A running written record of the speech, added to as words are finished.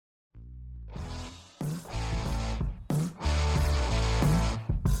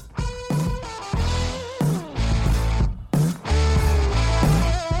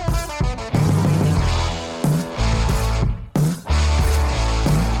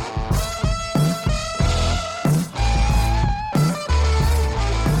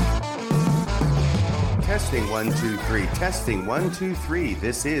Testing 1 2 3. Testing 1 2 3.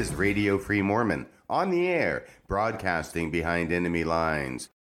 This is Radio Free Mormon on the air, broadcasting behind enemy lines.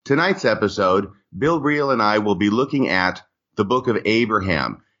 Tonight's episode, Bill Reel and I will be looking at the Book of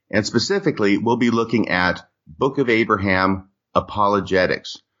Abraham, and specifically, we'll be looking at Book of Abraham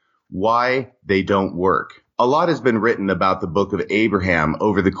apologetics, why they don't work. A lot has been written about the Book of Abraham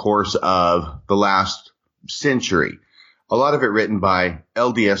over the course of the last century. A lot of it written by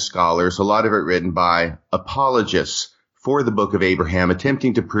LDS scholars, a lot of it written by apologists for the Book of Abraham,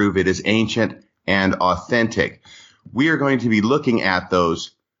 attempting to prove it is ancient and authentic. We are going to be looking at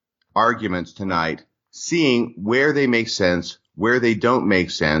those arguments tonight, seeing where they make sense, where they don't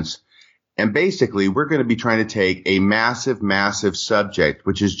make sense. And basically, we're going to be trying to take a massive subject,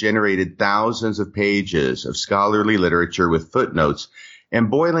 which has generated thousands of pages of scholarly literature with footnotes, and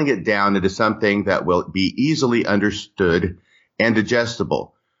boiling it down into something that will be easily understood and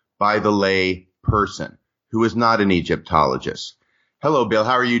digestible by the lay person who is not an Egyptologist. Hello, Bill.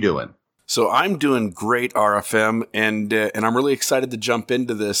 How are you doing? So I'm doing great, RFM, and I'm really excited to jump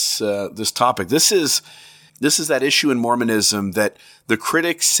into this topic. This is that issue in Mormonism that the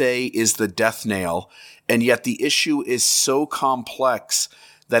critics say is the death nail, and yet the issue is so complex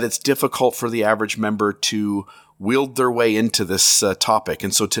that it's difficult for the average member to wield their way into this topic.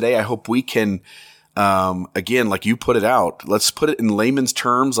 And so today I hope we can, again, like you put it out, let's put it in layman's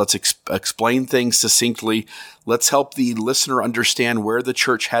terms. Let's explain things succinctly. Let's help the listener understand where the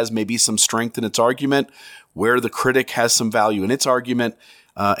church has maybe some strength in its argument, where the critic has some value in its argument,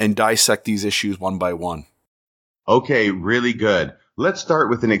 and dissect these issues one by one. Okay, really good. Let's start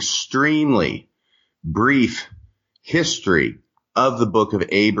with an extremely brief history of the Book of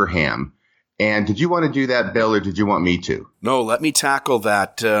Abraham. And did you want to do that, Bill, or did you want me to? No, let me tackle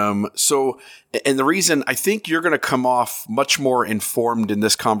that. And the reason I think you're going to come off much more informed in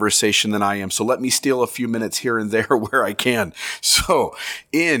this conversation than I am. So let me steal a few minutes here and there where I can. So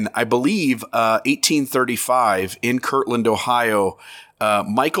in, I believe, 1835 in Kirtland, Ohio,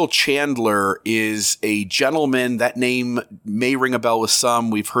 Michael Chandler is a gentleman. That name may ring a bell with some.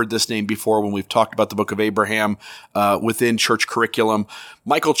 We've heard this name before when we've talked about the Book of Abraham within church curriculum.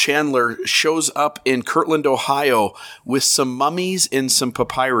 Michael Chandler shows up in Kirtland, Ohio with some mummies and some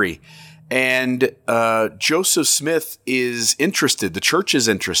papyri. And Joseph Smith is interested. The church is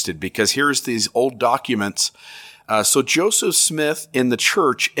interested because here's these old documents. So Joseph Smith and the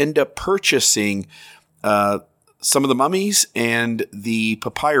church end up purchasing some of the mummies and the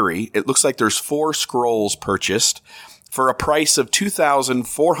papyri. It looks like there's 4 scrolls purchased for a price of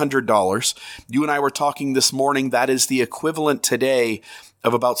 $2,400. You and I were talking this morning. That is the equivalent today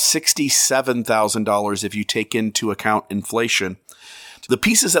of about $67,000 if you take into account inflation. The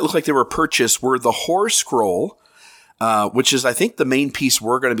pieces that look like they were purchased were the Horror Scroll, which is, I think, the main piece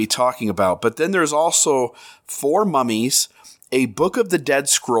we're going to be talking about. But then there's also 4 mummies, a Book of the Dead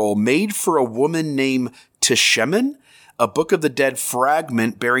scroll made for a woman named Teshemen, a Book of the Dead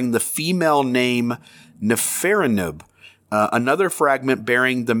fragment bearing the female name Neferenub, another fragment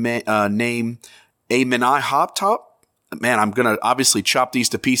bearing the name Amenihotep. Man, I'm going to obviously chop these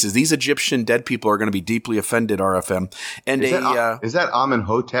to pieces. These Egyptian dead people are going to be deeply offended, RFM. And is that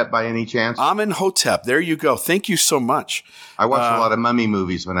Amenhotep by any chance? Amenhotep. There you go. Thank you so much. I watched a lot of mummy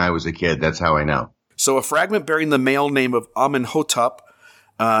movies when I was a kid. That's how I know. So a fragment bearing the male name of Amenhotep,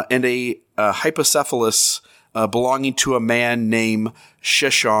 and a hypocephalus belonging to a man named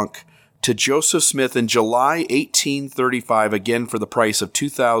Sheshonk to Joseph Smith in July 1835, again for the price of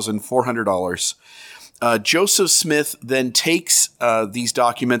 $2,400. Joseph Smith then takes these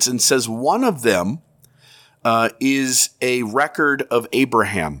documents and says one of them is a record of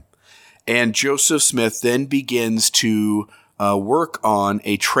Abraham. And Joseph Smith then begins to work on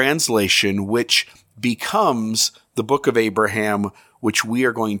a translation which becomes the Book of Abraham, which we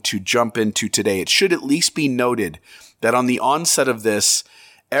are going to jump into today. It should at least be noted that on the onset of this,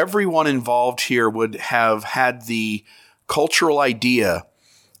 everyone involved here would have had the cultural idea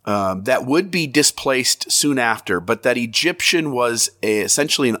that would be displaced soon after, but that Egyptian was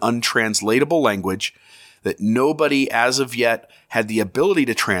essentially an untranslatable language, that nobody as of yet had the ability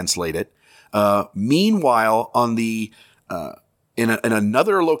to translate it. Meanwhile, on the in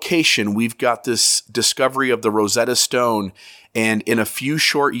another location, we've got this discovery of the Rosetta Stone, and in a few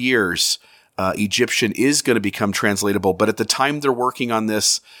short years, Egyptian is going to become translatable. But at the time they're working on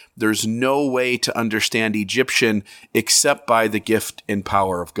this, there's no way to understand Egyptian except by the gift and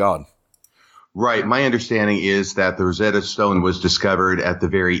power of God. Right. My understanding is that the Rosetta Stone was discovered at the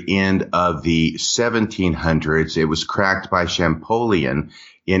very end of the 1700s. It was cracked by Champollion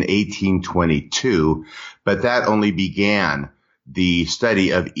in 1822, but that only began the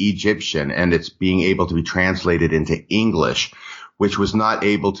study of Egyptian and it's being able to be translated into English, which was not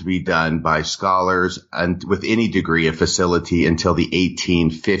able to be done by scholars and with any degree of facility until the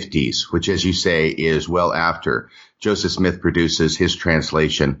 1850s, which, as you say, is well after Joseph Smith produces his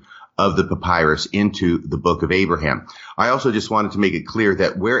translation of the papyrus into the Book of Abraham. I also just wanted to make it clear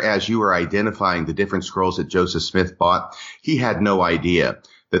that whereas you were identifying the different scrolls that Joseph Smith bought, he had no idea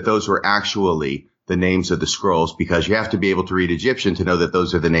that those were actually the names of the scrolls, because you have to be able to read Egyptian to know that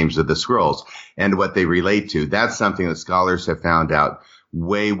those are the names of the scrolls and what they relate to. That's something that scholars have found out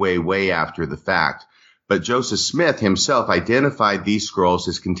way, way, way after the fact. But Joseph Smith himself identified these scrolls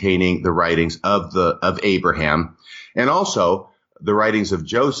as containing the writings of Abraham and also the writings of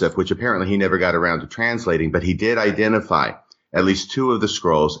Joseph, which apparently he never got around to translating, but he did identify at least two of the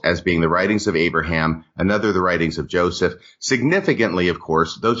scrolls as being the writings of Abraham, another the writings of Joseph. Significantly, of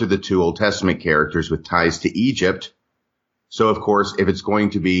course, those are the two Old Testament characters with ties to Egypt. So, of course, if it's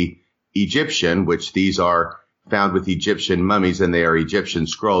going to be Egyptian, which these are found with Egyptian mummies and they are Egyptian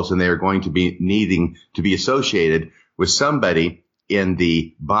scrolls, and they are going to be needing to be associated with somebody in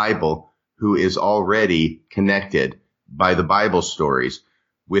the Bible who is already connected by the Bible stories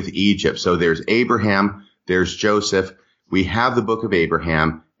with Egypt. So there's Abraham, there's Joseph. We have the Book of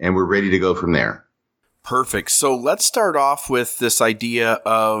Abraham, and we're ready to go from there. Perfect. So let's start off with this idea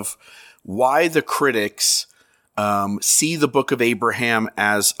of why the critics see the Book of Abraham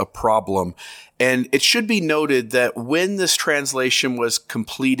as a problem. And it should be noted that when this translation was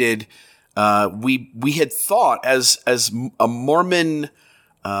completed, we had thought as a Mormon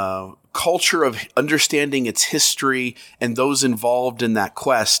culture of understanding its history and those involved in that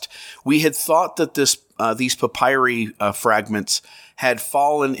quest, we had thought that these papyri fragments had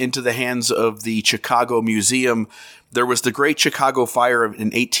fallen into the hands of the Chicago Museum. There was the Great Chicago Fire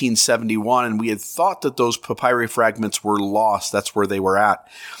in 1871, and we had thought that those papyri fragments were lost. That's where they were at.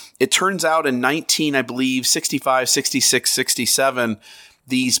 It turns out in 65, 66, 67,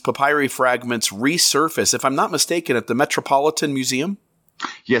 these papyri fragments resurface, if I'm not mistaken, at the Metropolitan Museum.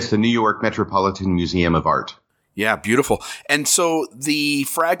 Yes, the New York Metropolitan Museum of Art. Yeah, beautiful. And so the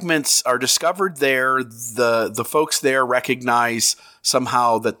fragments are discovered there. The folks there recognize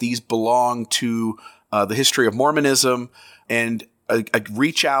somehow that these belong to the history of Mormonism and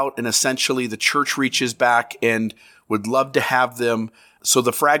reach out, and essentially the church reaches back and would love to have them. So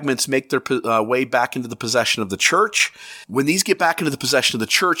the fragments make their way back into the possession of the church. When these get back into the possession of the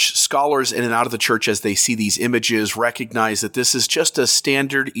church, scholars in and out of the church, as they see these images, recognize that this is just a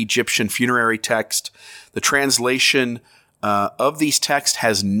standard Egyptian funerary text. The translation of these texts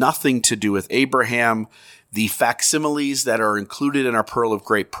has nothing to do with Abraham. The facsimiles that are included in our Pearl of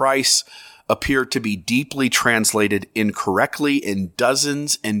Great Price appear to be deeply translated incorrectly in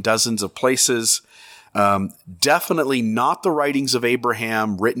dozens and dozens of places. Definitely not the writings of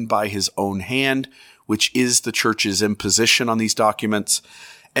Abraham written by his own hand, which is the church's imposition on these documents.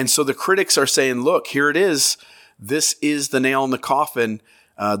 And so the critics are saying, look, here it is. This is the nail in the coffin.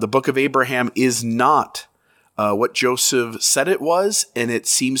 The Book of Abraham is not what Joseph said it was, and it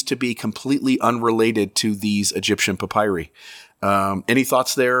seems to be completely unrelated to these Egyptian papyri. Any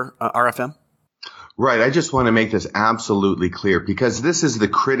thoughts there, RFM? Right. I just want to make this absolutely clear, because this is the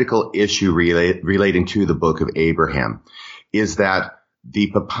critical issue relating to the Book of Abraham, is that the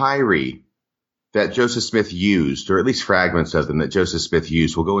papyri that Joseph Smith used, or at least fragments of them that Joseph Smith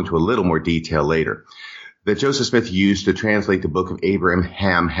used, we'll go into a little more detail later, that Joseph Smith used to translate the Book of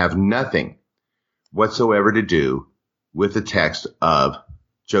Abraham have nothing whatsoever to do with the text of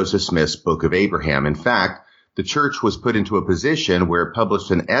Joseph Smith's Book of Abraham. In fact, the church was put into a position where it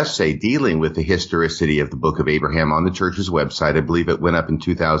published an essay dealing with the historicity of the Book of Abraham on the church's website. I believe it went up in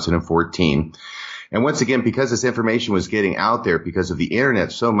 2014. And once again, because this information was getting out there because of the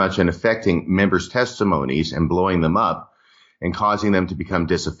internet so much and affecting members' testimonies and blowing them up and causing them to become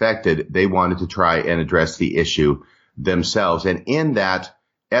disaffected, they wanted to try and address the issue themselves. And in that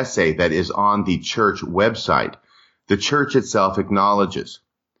essay that is on the church website, the church itself acknowledges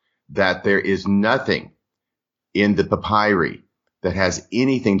that there is nothing in the papyri that has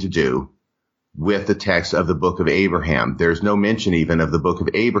anything to do with the text of the Book of Abraham. There's no mention even of the Book of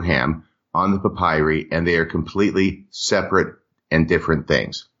Abraham on the papyri, and they are completely separate and different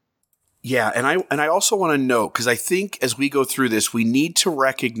things. Yeah, and I also want to note, because I think as we go through this, we need to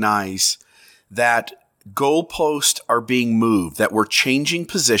recognize that goalposts are being moved, that we're changing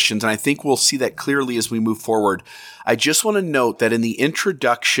positions, and I think we'll see that clearly as we move forward. I just want to note that in the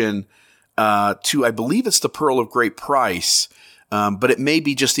introduction to, I believe it's the Pearl of Great Price, but it may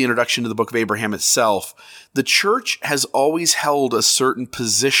be just the introduction to the Book of Abraham itself. The church has always held a certain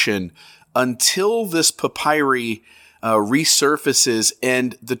position until this papyri resurfaces,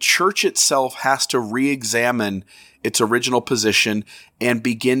 and the church itself has to re-examine its original position and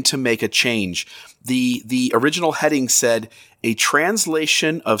begin to make a change. The original heading said, "A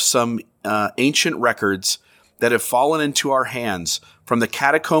translation of some ancient records that have fallen into our hands from the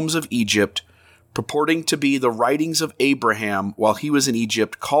catacombs of Egypt, purporting to be the writings of Abraham while he was in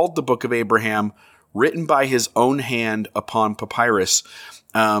Egypt, called the Book of Abraham, written by his own hand upon papyrus."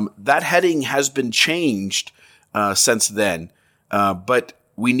 That heading has been changed since then, but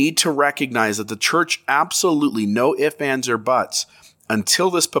we need to recognize that the church absolutely, no ifs, ands, or buts, until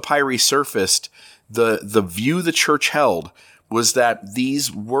this papyri surfaced, the view the church held was that this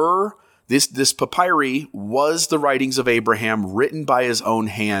papyri was the writings of Abraham written by his own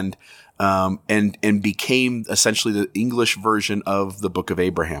hand, and became essentially the English version of the Book of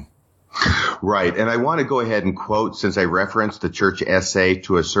Abraham. Right. And I want to go ahead and quote, since I referenced the church essay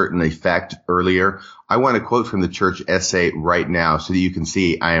to a certain effect earlier, I want to quote from the church essay right now so that you can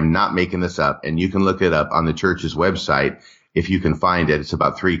see I am not making this up, and you can look it up on the church's website if you can find it. It's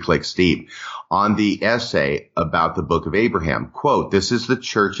about 3 clicks deep. On the essay about the Book of Abraham, quote, this is the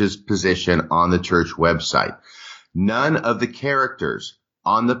church's position on the church website. None of the characters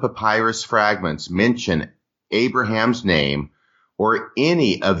on the papyrus fragments mention Abraham's name or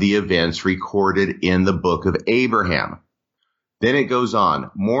any of the events recorded in the Book of Abraham. Then it goes on.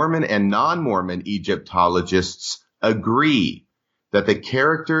 Mormon and non-Mormon Egyptologists agree that the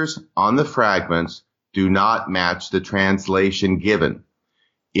characters on the fragments do not match the translation given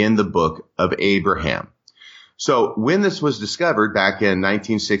in the Book of Abraham. So when this was discovered back in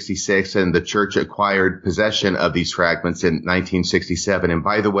 1966 and the church acquired possession of these fragments in 1967, and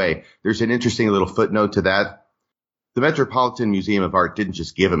by the way, there's an interesting little footnote to that. The Metropolitan Museum of Art didn't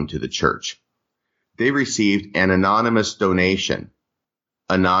just give them to the church. They received an anonymous donation.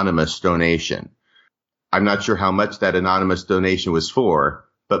 I'm not sure how much that anonymous donation was for,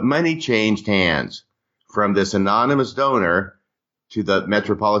 but money changed hands from this anonymous donor to the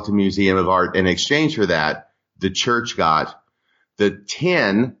Metropolitan Museum of Art. In exchange for that, the church got the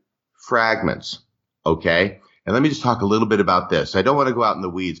 10 fragments. Okay? And let me just talk a little bit about this. I don't want to go out in the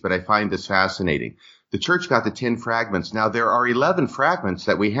weeds, but I find this fascinating. The church got the 10 fragments. Now, there are 11 fragments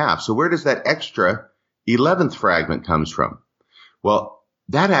that we have. So where does that extra 11th fragment comes from? Well,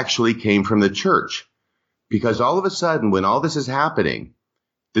 that actually came from the church, because all of a sudden, when all this is happening,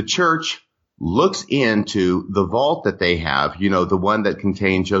 the church looks into the vault that they have, you know, the one that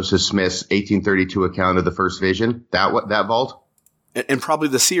contained Joseph Smith's 1832 account of the first vision, that vault. And probably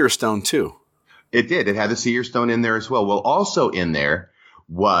the seer stone, too. It did. It had the seer stone in there as well. Well, also in there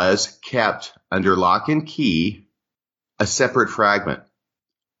was kept under lock and key a separate fragment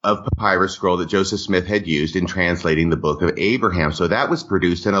of papyrus scroll that Joseph Smith had used in translating the Book of Abraham. So that was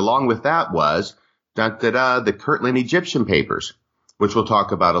produced, and along with that was the Kirtland Egyptian papers, which we'll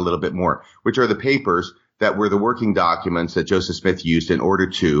talk about a little bit more, which are the papers that were the working documents that Joseph Smith used in order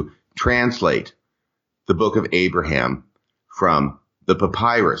to translate the Book of Abraham from the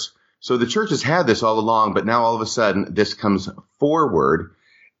papyrus. So the church has had this all along, but now all of a sudden this comes forward.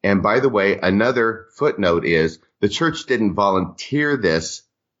 And by the way, another footnote is the church didn't volunteer this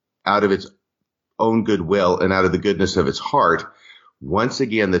out of its own goodwill and out of the goodness of its heart. Once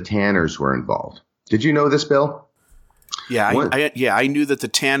again, the Tanners were involved. Did you know this, Bill? Yeah, I knew that the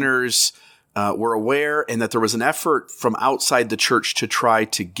Tanners were aware, and that there was an effort from outside the church to try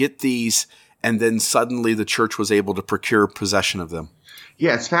to get these, and then suddenly the church was able to procure possession of them.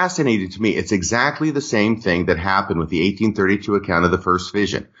 Yeah, it's fascinating to me. It's exactly the same thing that happened with the 1832 account of the first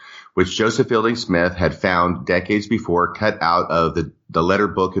vision, which Joseph Fielding Smith had found decades before, cut out of the letter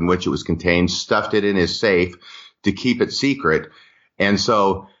book in which it was contained, stuffed it in his safe to keep it secret. And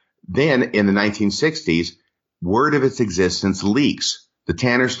so then in the 1960s, word of its existence leaks. The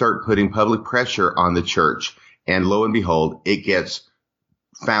Tanners start putting public pressure on the church, and lo and behold, it gets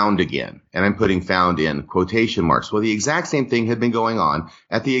found again. And I'm putting found in quotation marks. Well, the exact same thing had been going on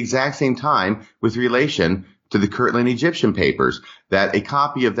at the exact same time with relation to the Kirtland Egyptian papers, that a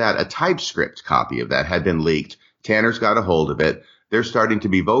copy of that, a typescript copy of that, had been leaked. Tanners got a hold of it. They're starting to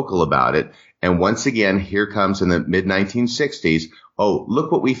be vocal about it. And once again, here comes in the mid-1960s, oh,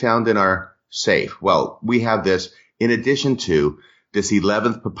 look what we found in our safe. Well, we have this in addition to this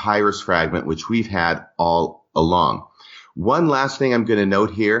 11th papyrus fragment, which we've had all along. One last thing I'm going to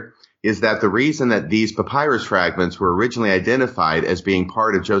note here is that the reason that these papyrus fragments were originally identified as being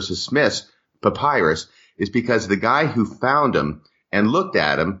part of Joseph Smith's papyrus is because the guy who found them and looked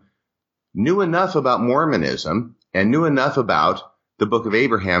at them knew enough about Mormonism and knew enough about the Book of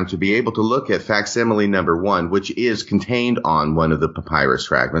Abraham to be able to look at facsimile number 1, which is contained on one of the papyrus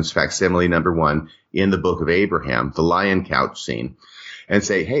fragments, facsimile number 1 in the Book of Abraham, the lion couch scene, and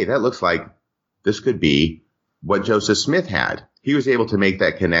say, hey, that looks like this could be what Joseph Smith had. He was able to make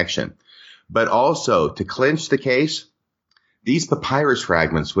that connection. But also, to clinch the case, these papyrus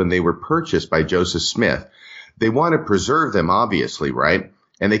fragments, when they were purchased by Joseph Smith, they want to preserve them, obviously, right?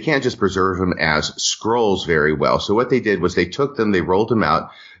 And they can't just preserve them as scrolls very well. So what they did was they took them, they rolled them out,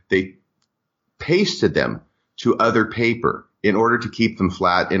 they pasted them to other paper in order to keep them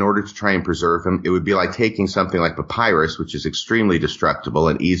flat, in order to try and preserve them. It would be like taking something like papyrus, which is extremely destructible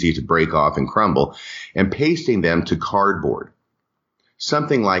and easy to break off and crumble, and pasting them to cardboard.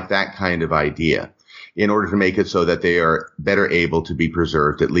 Something like that kind of idea, in order to make it so that they are better able to be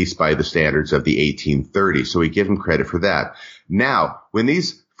preserved, at least by the standards of the 1830s. So we give them credit for that. Now, when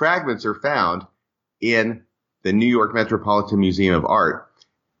these fragments are found in the New York Metropolitan Museum of Art,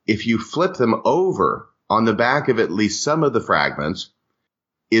 if you flip them over, on the back of at least some of the fragments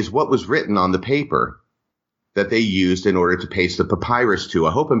is what was written on the paper that they used in order to paste the papyrus to.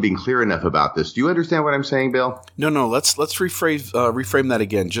 I hope I'm being clear enough about this. Do you understand what I'm saying, Bill? No. Let's reframe that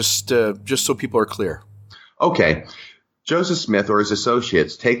again, just so people are clear. Okay. Joseph Smith or his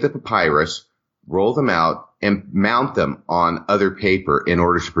associates take the papyrus, roll them out, and mount them on other paper in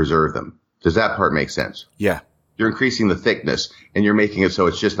order to preserve them. Does that part make sense? Yeah. You're increasing the thickness, and you're making it so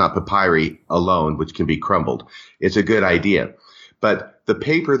it's just not papyri alone, which can be crumbled. It's a good idea. But the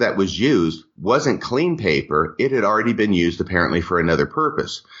paper that was used wasn't clean paper. It had already been used apparently for another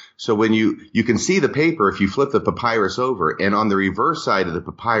purpose. So when you can see the paper if you flip the papyrus over, and on the reverse side of the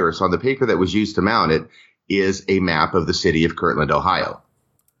papyrus, on the paper that was used to mount it, is a map of the city of Kirtland, Ohio.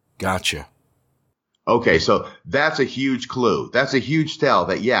 Gotcha. Okay, so that's a huge clue. That's a huge tell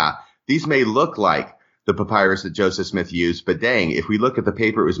that, yeah, these may look like the papyrus that Joseph Smith used, but dang, if we look at the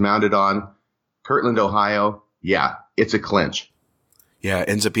paper it was mounted on, Kirtland, Ohio, yeah, it's a clinch. Yeah, it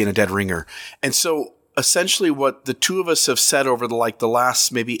ends up being a dead ringer. And so essentially what the two of us have said over the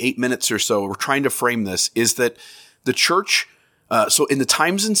last maybe 8 minutes or so, we're trying to frame this, is that the church, so in the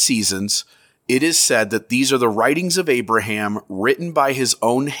Times and Seasons, it is said that these are the writings of Abraham written by his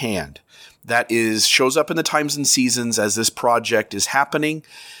own hand. That shows up in the Times and Seasons as this project is happening.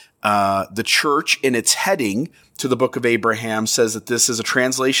 The church, in its heading to the Book of Abraham, says that this is a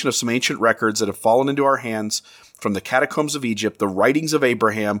translation of some ancient records that have fallen into our hands from the catacombs of Egypt, the writings of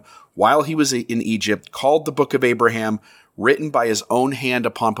Abraham while he was in Egypt, called the Book of Abraham, written by his own hand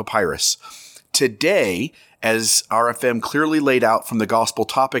upon papyrus. Today, as RFM clearly laid out from the Gospel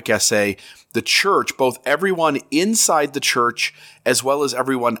Topic essay, the church, both everyone inside the church as well as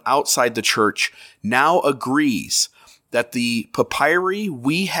everyone outside the church, now agrees that the papyri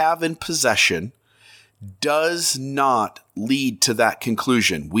we have in possession does not lead to that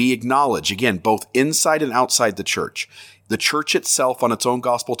conclusion. We acknowledge, again, both inside and outside the church itself on its own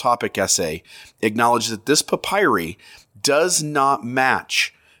Gospel Topic essay acknowledges that this papyri does not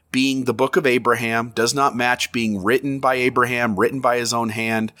match being the Book of Abraham, does not match being written by Abraham, written by his own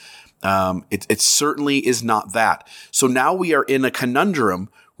hand. It certainly is not that. So now we are in a conundrum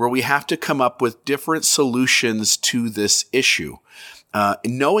where we have to come up with different solutions to this issue.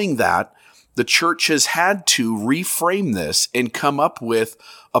 Knowing that, the church has had to reframe this and come up with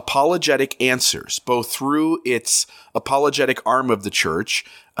apologetic answers, both through its apologetic arm of the church,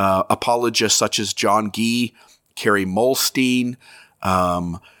 apologists such as John Gee, Carrie Molstein,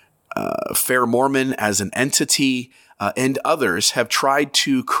 Fair Mormon as an entity, and others have tried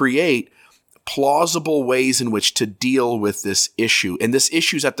to create plausible ways in which to deal with this issue. And this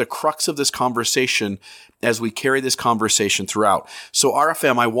issue is at the crux of this conversation as we carry this conversation throughout. So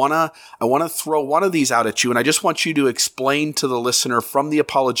RFM, I want to throw one of these out at you, and I just want you to explain to the listener from the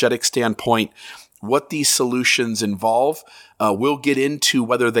apologetic standpoint what these solutions involve. We'll get into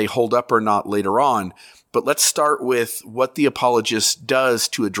whether they hold up or not later on, but let's start with what the apologist does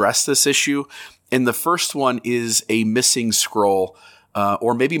to address this issue. And the first one is a missing scroll,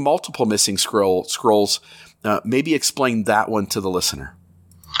 or maybe multiple missing scrolls. Maybe explain that one to the listener.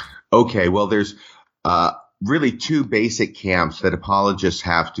 Okay, well, there's really two basic camps that apologists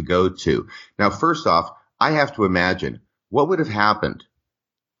have to go to. Now, first off, I have to imagine what would have happened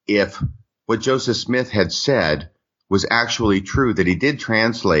if what Joseph Smith had said was actually true, that he did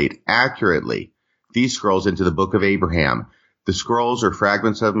translate accurately these scrolls into the Book of Abraham. The scrolls or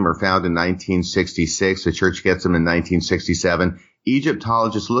fragments of them are found in 1966. The church gets them in 1967.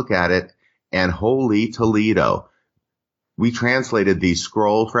 Egyptologists look at it, and holy Toledo, we translated these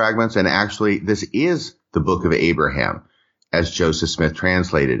scroll fragments, and actually this is the Book of Abraham. as Joseph Smith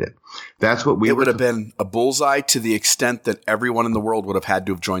translated it. That's what it would have been a bullseye to the extent that everyone in the world would have had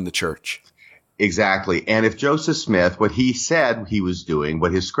to have joined the church. Exactly. And if Joseph Smith, what he said he was doing,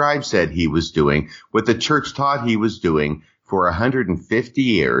 what his scribe said he was doing, what the church taught he was doing for 150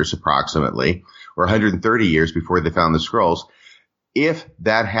 years approximately, or 130 years before they found the scrolls, if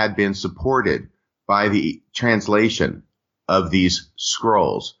that had been supported by the translation of these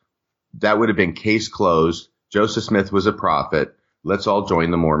scrolls, that would have been case closed. Joseph Smith was a prophet. Let's all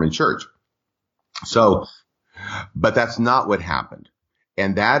join the Mormon church. So, but that's not what happened.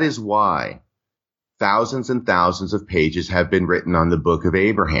 And that is why thousands and thousands of pages have been written on the Book of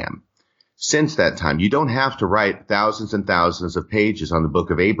Abraham. Since that time, you don't have to write thousands and thousands of pages on the Book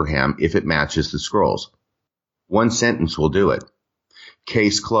of Abraham if it matches the scrolls. One sentence will do it.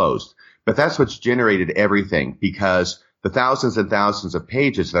 Case closed. But that's what's generated everything, because the thousands and thousands of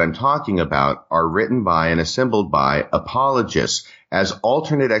pages that I'm talking about are written by and assembled by apologists as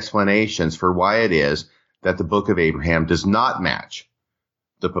alternate explanations for why it is that the Book of Abraham does not match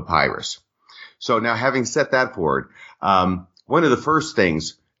the papyrus. So now, having set that forward, one of the first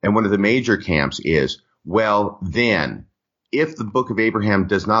things and one of the major camps is, well, then, if the Book of Abraham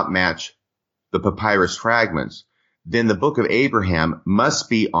does not match the papyrus fragments, then the Book of Abraham must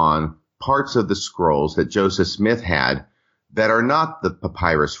be on parts of the scrolls that Joseph Smith had that are not the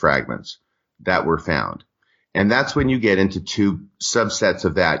papyrus fragments that were found. And that's when you get into two subsets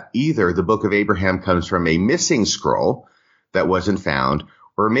of that. Either the Book of Abraham comes from a missing scroll that wasn't found,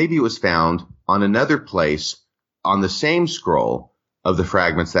 or maybe it was found on another place on the same scroll of the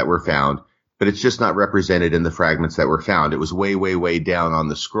fragments that were found, but it's just not represented in the fragments that were found. It was way, way, way down on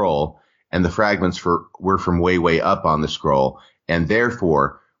the scroll, and the fragments were from way, way up on the scroll. And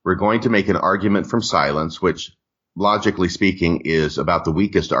therefore, we're going to make an argument from silence, which logically speaking is about the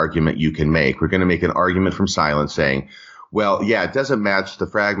weakest argument you can make. We're going to make an argument from silence saying, well, yeah, it doesn't match the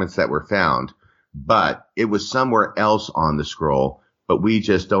fragments that were found, but it was somewhere else on the scroll, but we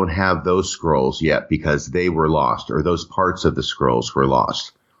just don't have those scrolls yet because they were lost, or those parts of the scrolls were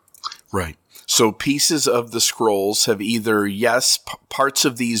lost. Right. So pieces of the scrolls have either, yes, parts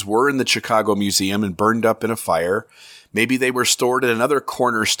of these were in the Chicago Museum and burned up in a fire. Maybe they were stored in another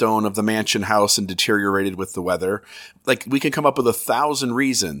cornerstone of the mansion house and deteriorated with the weather. Like, we can come up with 1,000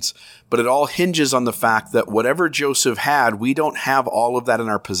 reasons, but it all hinges on the fact that whatever Joseph had, we don't have all of that in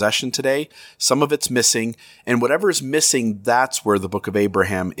our possession today. Some of it's missing, and whatever is missing, that's where the Book of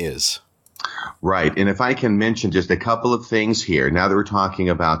Abraham is. Right. And if I can mention just a couple of things here, now that we're talking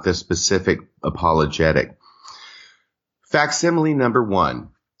about this specific apologetic. Facsimile number 1.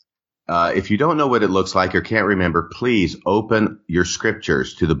 If you don't know what it looks like or can't remember, please open your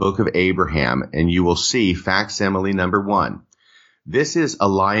scriptures to the Book of Abraham and you will see facsimile number 1. This is a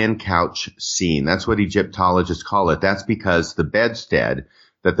lion couch scene. That's what Egyptologists call it. That's because the bedstead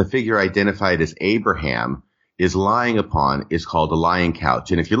that the figure identified as Abraham is lying upon is called a lion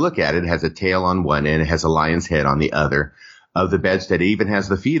couch. And if you look at it, it has a tail on one end, it has a lion's head on the other of the bedstead. It even has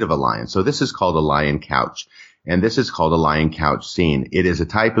the feet of a lion. So this is called a lion couch. And this is called a lion couch scene. It is a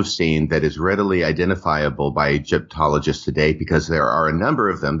type of scene that is readily identifiable by Egyptologists today because there are a number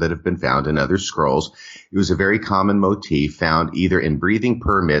of them that have been found in other scrolls. It was a very common motif found either in breathing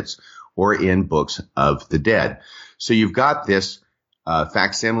permits or in books of the dead. So you've got this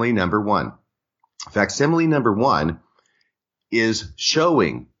facsimile number 1. Facsimile number 1 is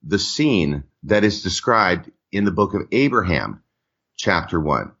showing the scene that is described in the Book of Abraham, chapter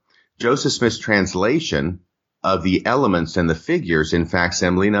 1. Joseph Smith's translation of the elements and the figures in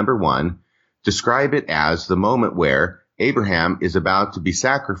facsimile number 1 describe it as the moment where Abraham is about to be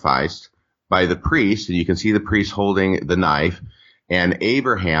sacrificed by the priest, and you can see the priest holding the knife, and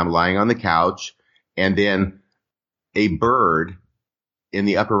Abraham lying on the couch, and then a bird in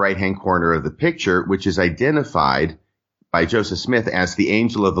the upper right-hand corner of the picture, which is identified by Joseph Smith as the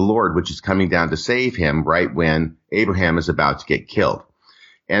angel of the Lord, which is coming down to save him right when Abraham is about to get killed.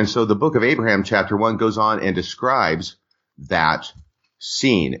 And so the Book of Abraham, chapter 1, goes on and describes that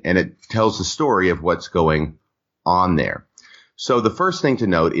scene, and it tells the story of what's going on there. So the first thing to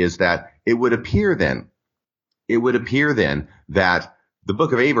note is that it would appear then that the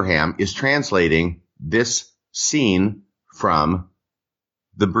Book of Abraham is translating this scene from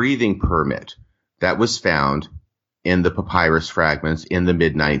the breathing permit that was found in the papyrus fragments in the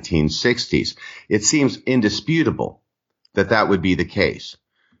mid-1960s. It seems indisputable that that would be the case.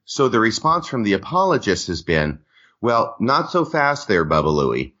 So the response from the apologists has been, well, not so fast there, Bubba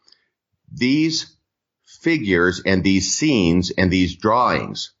Louie. These figures and these scenes and these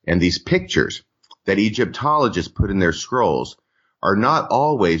drawings and these pictures that Egyptologists put in their scrolls are not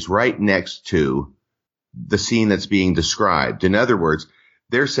always right next to the scene that's being described. In other words,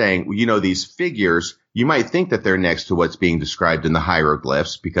 they're saying, these figures, you might think that they're next to what's being described in the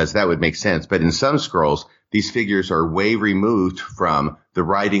hieroglyphs because that would make sense. But in some scrolls, these figures are way removed from the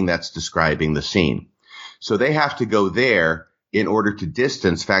writing that's describing the scene. So they have to go there in order to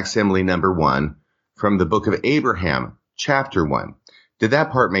distance facsimile number 1 from the book of Abraham, chapter 1. Did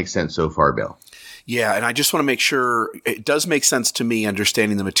that part make sense so far, Bill? Yeah, and I just want to make sure it does make sense to me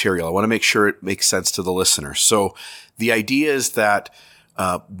understanding the material. I want to make sure it makes sense to the listener. So the idea is that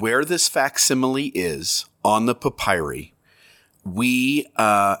where this facsimile is on the papyri, we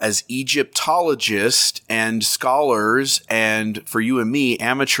as Egyptologists and scholars, and for you and me,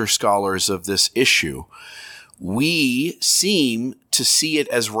 amateur scholars of this issue, we seem to see it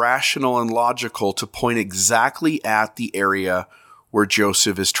as rational and logical to point exactly at the area where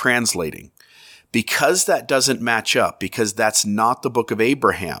Joseph is translating. Because that doesn't match up, because that's not the book of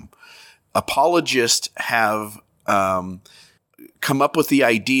Abraham, apologists have come up with the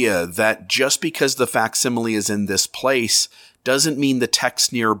idea that just because the facsimile is in this place doesn't mean the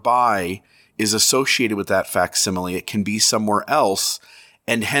text nearby is associated with that facsimile. It can be somewhere else.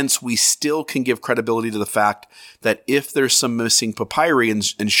 And hence, we still can give credibility to the fact that if there's some missing papyri,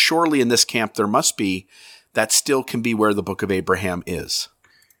 and surely in this camp there must be, that still can be where the book of Abraham is.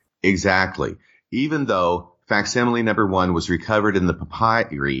 Exactly. Even though facsimile number 1 was recovered in the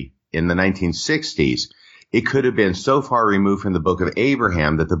papyri in the 1960s, it could have been so far removed from the book of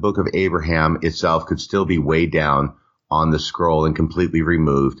Abraham that the book of Abraham itself could still be way down on the scroll and completely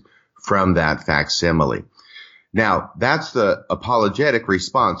removed from that facsimile. Now, that's the apologetic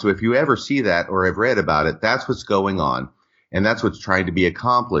response. So if you ever see that or have read about it, that's what's going on, and that's what's trying to be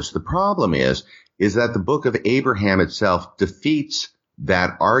accomplished. The problem is that the book of Abraham itself defeats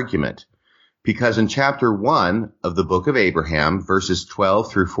that argument, because in chapter 1 of the book of Abraham, verses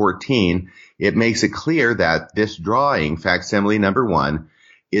 12 through 14, it makes it clear that this drawing, facsimile number 1,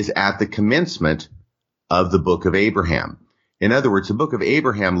 is at the commencement of the book of Abraham. In other words, the book of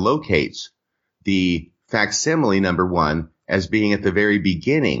Abraham locates the facsimile number 1 as being at the very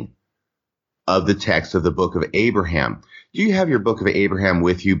beginning of the text of the book of Abraham. Do you have your book of Abraham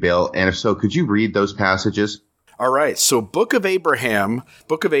with you, Bill? And if so, could you read those passages? All right. So book of Abraham,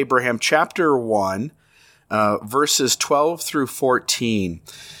 chapter 1, verses 12 through 14.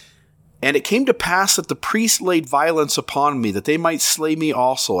 And it came to pass that the priests laid violence upon me, that they might slay me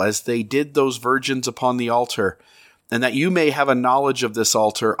also, as they did those virgins upon the altar. And that you may have a knowledge of this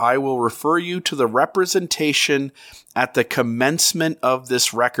altar, I will refer you to the representation at the commencement of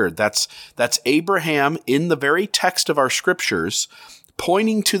this record. That's Abraham in the very text of our scriptures,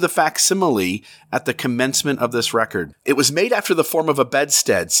 pointing to the facsimile at the commencement of this record. It was made after the form of a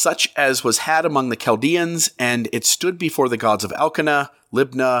bedstead, such as was had among the Chaldeans, and it stood before the gods of Elkanah,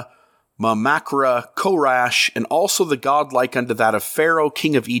 Libnah, Mamachra, Korash, and also the god like unto that of Pharaoh,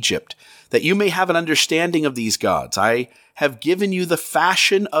 king of Egypt, that you may have an understanding of these gods. I have given you the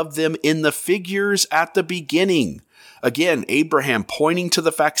fashion of them in the figures at the beginning. Again, Abraham pointing to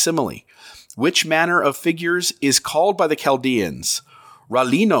the facsimile. Which manner of figures is called by the Chaldeans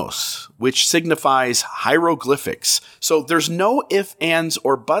Ralinos, which signifies hieroglyphics. So there's no ifs, ands,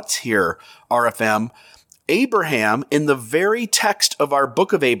 or buts here, RFM. Abraham, in the very text of our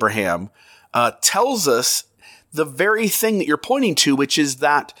book of Abraham, tells us the very thing that you're pointing to, which is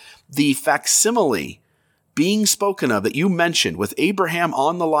that the facsimile being spoken of that you mentioned with Abraham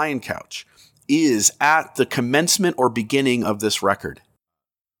on the lion couch is at the commencement or beginning of this record.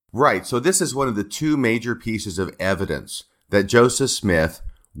 Right. So this is one of the two major pieces of evidence that Joseph Smith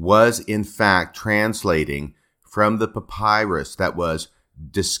was in fact translating from the papyrus that was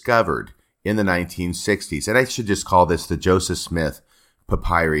discovered in the 1960s. And I should just call this the Joseph Smith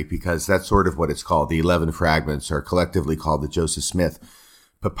papyri because that's sort of what it's called. The 11 fragments are collectively called the Joseph Smith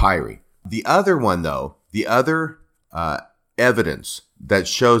papyri. The other one, though, the other evidence that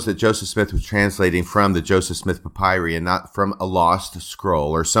shows that Joseph Smith was translating from the Joseph Smith papyri and not from a lost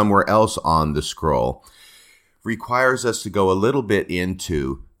scroll or somewhere else on the scroll requires us to go a little bit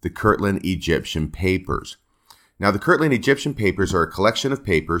into the Kirtland Egyptian Papers. Now, the Kirtland Egyptian Papers are a collection of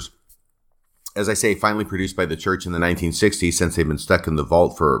papers, as I say, finally produced by the church in the 1960s, since they've been stuck in the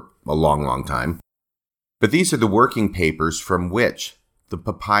vault for a long, long time. But these are the working papers from which the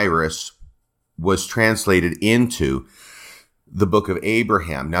papyrus was translated into the book of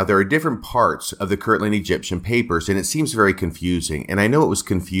Abraham. Now, there are different parts of the Kirtland Egyptian Papers, and it seems very confusing. And I know it was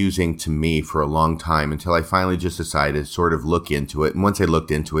confusing to me for a long time until I finally just decided to sort of look into it. And once I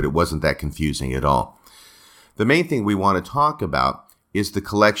looked into it, it wasn't that confusing at all. The main thing we want to talk about is the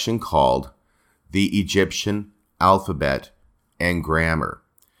collection called the Egyptian Alphabet and Grammar.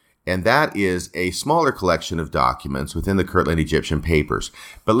 And that is a smaller collection of documents within the Kirtland Egyptian Papers.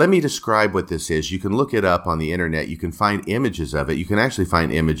 But let me describe what this is. You can look it up on the internet. You can find images of it. You can actually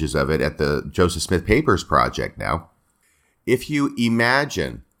find images of it at the Joseph Smith Papers Project now. If you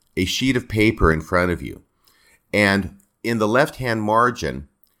imagine a sheet of paper in front of you, and in the left-hand margin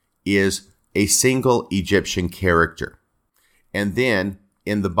is a single Egyptian character. And then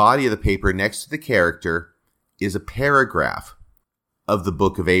in the body of the paper next to the character is a paragraph of the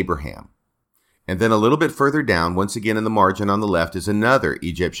Book of Abraham. And then a little bit further down, once again in the margin on the left, is another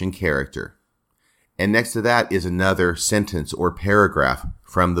Egyptian character. And next to that is another sentence or paragraph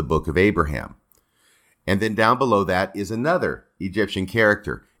from the Book of Abraham. And then down below that is another Egyptian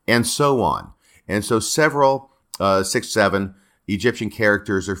character, and so on. And so several, 6, 7 Egyptian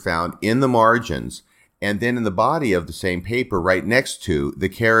characters are found in the margins, and then in the body of the same paper right next to the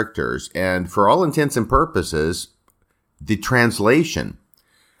characters. And for all intents and purposes, the translation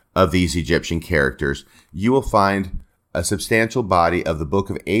of these Egyptian characters, you will find a substantial body of the Book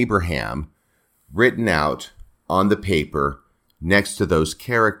of Abraham written out on the paper next to those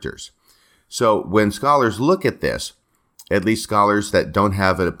characters. So when scholars look at this, at least scholars that don't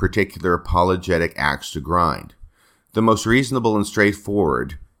have a particular apologetic axe to grind, the most reasonable and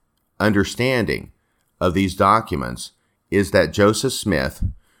straightforward understanding of these documents is that Joseph Smith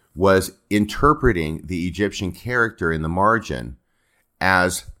was interpreting the Egyptian character in the margin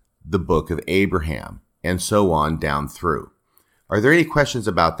as the Book of Abraham, and so on down through. Are there any questions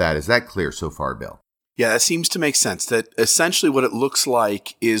about that? Is that clear so far, Bill? Yeah, that seems to make sense. That essentially what it looks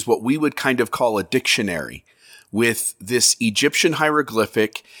like is what we would kind of call a dictionary, with this Egyptian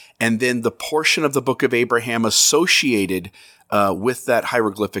hieroglyphic and then the portion of the Book of Abraham associated with that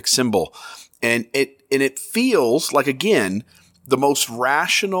hieroglyphic symbol. And it feels like, again, the most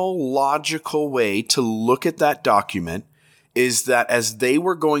rational, logical way to look at that document is that as they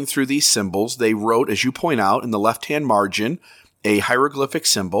were going through these symbols, they wrote, as you point out, in the left-hand margin, a hieroglyphic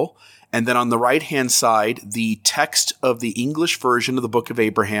symbol, and then on the right-hand side, the text of the English version of the Book of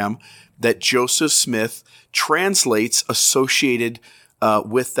Abraham that Joseph Smith translates associated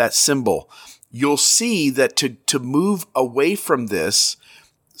with that symbol. You'll see that to move away from this,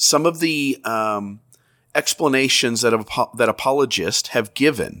 some of the explanations that apologists have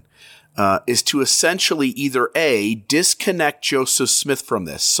given is to essentially either A, disconnect Joseph Smith from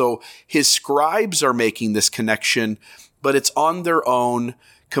this. So his scribes are making this connection, but it's on their own,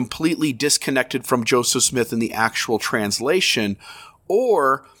 completely disconnected from Joseph Smith in the actual translation,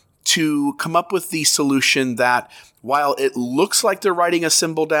 or to come up with the solution that while it looks like they're writing a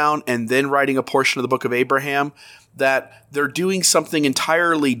symbol down and then writing a portion of the Book of Abraham, that they're doing something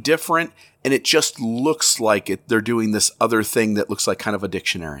entirely different, and it just looks like they're doing this other thing that looks like kind of a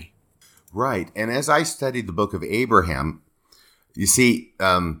dictionary. Right. And as I studied the Book of Abraham, you see,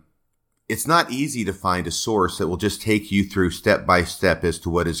 it's not easy to find a source that will just take you through step by step as to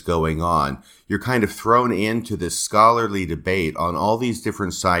what is going on. You're kind of thrown into this scholarly debate on all these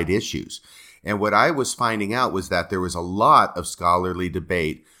different side issues. And what I was finding out was that there was a lot of scholarly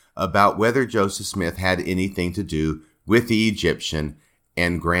debate about whether Joseph Smith had anything to do with the Egyptian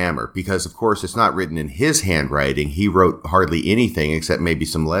and grammar, because of course it's not written in his handwriting. He wrote hardly anything except maybe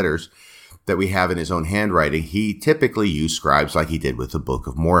some letters that we have in his own handwriting. He typically used scribes like he did with the Book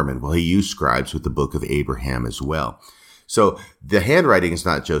of Mormon. Well, he used scribes with the Book of Abraham as well. So the handwriting is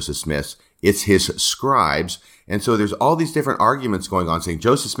not Joseph Smith's, it's his scribes. And so there's all these different arguments going on saying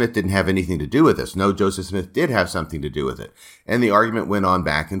Joseph Smith didn't have anything to do with this. No, Joseph Smith did have something to do with it. And the argument went on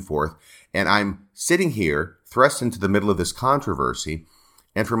back and forth. And I'm sitting here thrust into the middle of this controversy.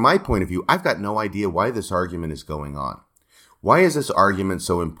 And from my point of view, I've got no idea why this argument is going on. Why is this argument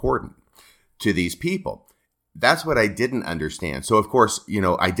so important to these people? That's what I didn't understand. So, of course,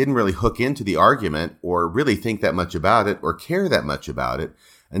 I didn't really hook into the argument or really think that much about it or care that much about it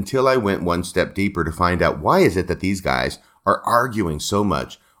until I went one step deeper to find out why is it that these guys are arguing so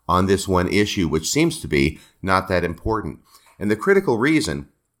much on this one issue, which seems to be not that important. And the critical reason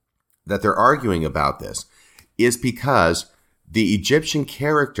that they're arguing about this is because the Egyptian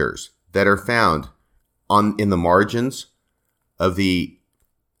characters that are found in the margins of the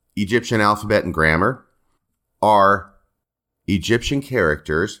Egyptian alphabet and grammar are Egyptian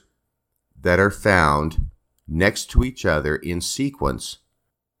characters that are found next to each other in sequence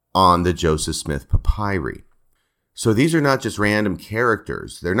on the Joseph Smith papyri. So these are not just random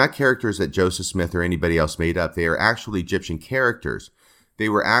characters. They're not characters that Joseph Smith or anybody else made up. They are actually Egyptian characters. They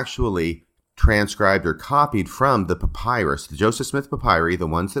were actually transcribed or copied from the papyrus, the Joseph Smith papyri, the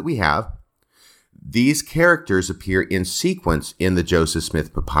ones that we have. These characters appear in sequence in the Joseph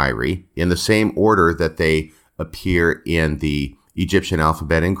Smith papyri in the same order that they appear in the Egyptian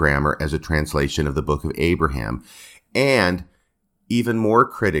alphabet and grammar as a translation of the Book of Abraham. And even more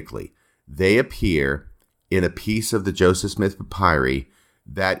critically, they appear in a piece of the Joseph Smith papyri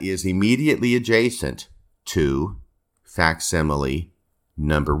that is immediately adjacent to facsimile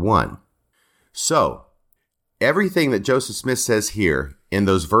number 1. So, everything that Joseph Smith says here in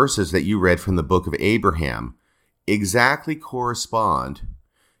those verses that you read from the Book of Abraham exactly correspond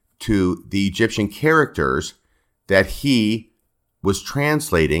to the Egyptian characters that he was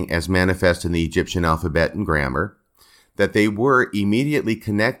translating as manifest in the Egyptian alphabet and grammar, that they were immediately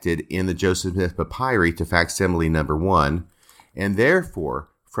connected in the Joseph Smith papyri to facsimile number 1, and therefore,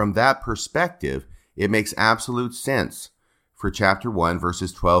 from that perspective, it makes absolute sense for chapter 1,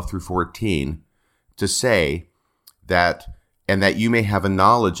 verses 12 through 14, to say that, and that you may have a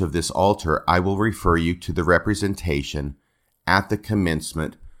knowledge of this altar, I will refer you to the representation at the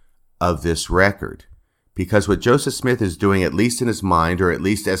commencement of this record. Because what Joseph Smith is doing, at least in his mind, or at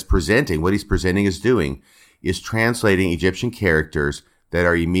least as presenting, what he's presenting is doing, is translating Egyptian characters that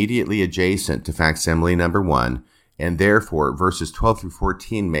are immediately adjacent to facsimile number 1, and therefore verses 12 through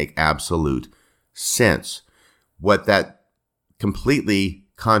 14 make absolute sense. What that completely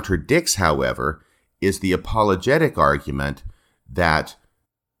contradicts, however, is the apologetic argument that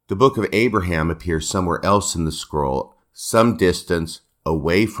the Book of Abraham appears somewhere else in the scroll, some distance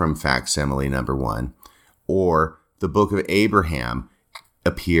away from facsimile number 1, or the Book of Abraham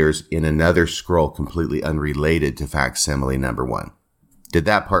appears in another scroll completely unrelated to facsimile number 1. Did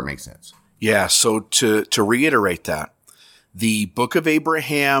that part make sense? Yeah, so to reiterate that, the Book of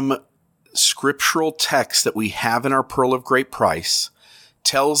Abraham scriptural text that we have in our Pearl of Great Price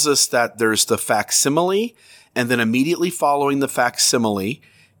tells us that there's the facsimile, and then immediately following the facsimile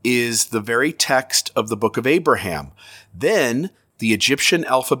is the very text of the Book of Abraham. Then the Egyptian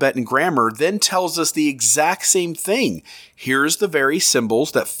alphabet and grammar then tells us the exact same thing. Here's the very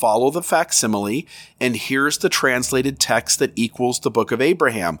symbols that follow the facsimile, and here's the translated text that equals the Book of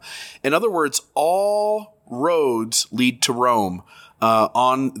Abraham. In other words, all roads lead to Rome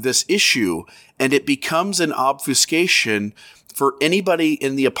on this issue, and it becomes an obfuscation for anybody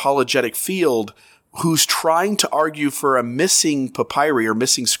in the apologetic field who's trying to argue for a missing papyri or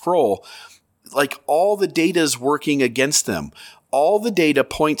missing scroll. Like, all the data is working against them. All the data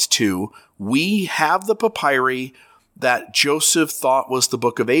points to, we have the papyri that Joseph thought was the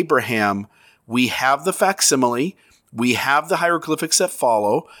Book of Abraham. We have the facsimile. We have the hieroglyphics that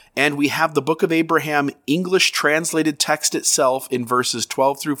follow, and we have the Book of Abraham English translated text itself in verses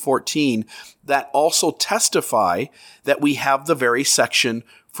 12 through 14 that also testify that we have the very section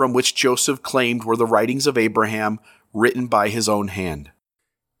from which Joseph claimed were the writings of Abraham written by his own hand.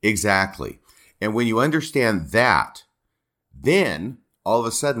 Exactly. And when you understand that, then all of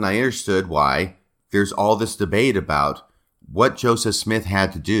a sudden I understood why there's all this debate about what Joseph Smith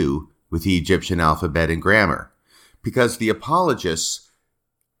had to do with the Egyptian alphabet and grammar. Because the apologists,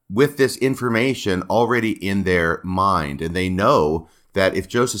 with this information already in their mind, and they know that if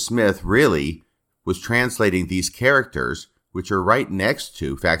Joseph Smith really was translating these characters, which are right next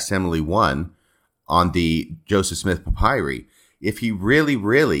to facsimile 1 on the Joseph Smith papyri, if he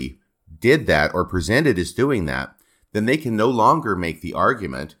really did that or presented as doing that, then they can no longer make the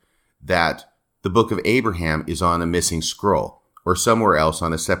argument that the Book of Abraham is on a missing scroll or somewhere else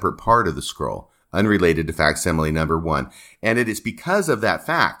on a separate part of the scroll, unrelated to facsimile number 1. And it is because of that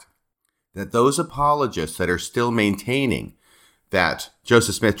fact that those apologists that are still maintaining that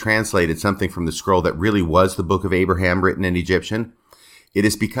Joseph Smith translated something from the scroll that really was the Book of Abraham written in Egyptian, it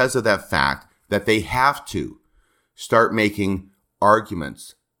is because of that fact that they have to start making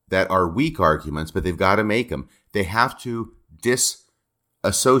arguments that are weak arguments, but they've got to make them. They have to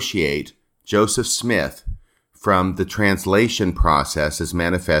disassociate Joseph Smith from the translation process as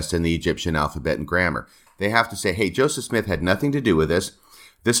manifest in the Egyptian alphabet and grammar. They have to say, hey, Joseph Smith had nothing to do with this.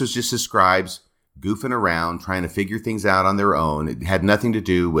 This was just his scribes goofing around, trying to figure things out on their own. It had nothing to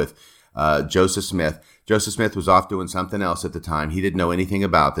do with Joseph Smith. Joseph Smith was off doing something else at the time. He didn't know anything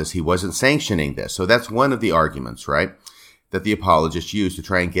about this. He wasn't sanctioning this. So that's one of the arguments, right, that the apologists use to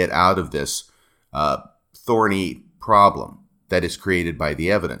try and get out of this thorny problem that is created by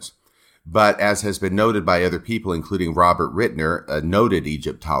the evidence. But as has been noted by other people, including Robert Rittner, a noted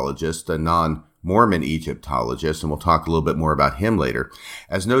Egyptologist, a non-Mormon Egyptologist, and we'll talk a little bit more about him later,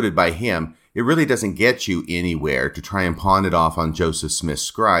 as noted by him, it really doesn't get you anywhere to try and pawn it off on Joseph Smith's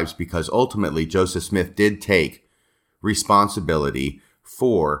scribes, because ultimately Joseph Smith did take responsibility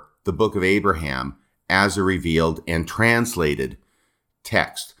for the Book of Abraham as a revealed and translated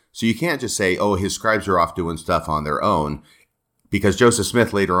text. So you can't just say, oh, his scribes are off doing stuff on their own. because Joseph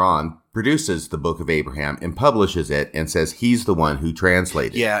Smith later on produces the Book of Abraham and publishes it and says he's the one who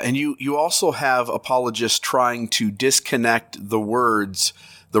translated it. Yeah, and you also have apologists trying to disconnect the words,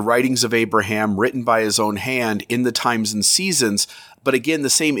 the writings of Abraham written by his own hand in the times and seasons. But again, the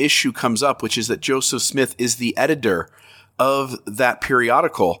same issue comes up, which is that Joseph Smith is the editor of that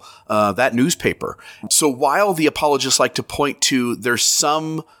periodical, that newspaper. So while the apologists like to point to there's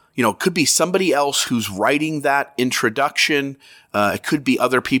some, could be somebody else who's writing that introduction. It could be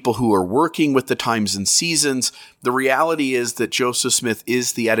other people who are working with the times and seasons. The reality is that Joseph Smith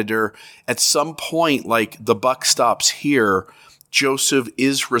is the editor. At some point, like the buck stops here, Joseph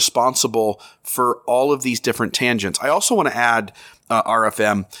is responsible for all of these different tangents. I also want to add,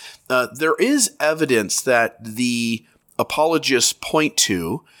 RFM, there is evidence that the apologists point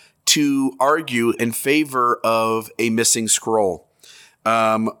to argue in favor of a missing scroll.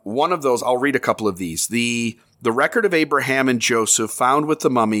 One of those, I'll read a couple of these. The record of Abraham and Joseph found with the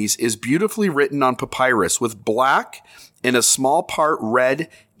mummies is beautifully written on papyrus with black and a small part red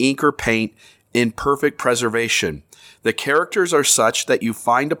ink or paint in perfect preservation. The characters are such that you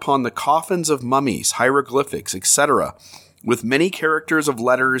find upon the coffins of mummies, hieroglyphics, etc., with many characters of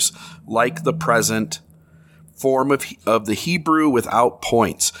letters like the present form of the Hebrew without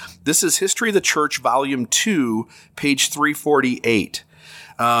points. This is History of the Church, Volume 2, page 348.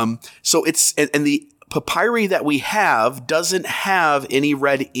 So it's, and the papyri that we have doesn't have any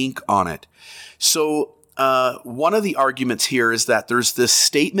red ink on it. So one of the arguments here is that there's this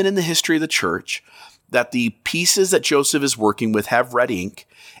statement in the history of the church that the pieces that Joseph is working with have red ink,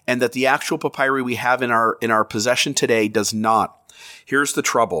 and that the actual papyri we have in our possession today does not. Here's the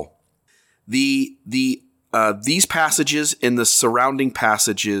trouble. These passages and the surrounding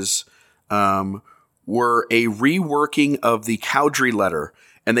passages were a reworking of the Cowdery letter,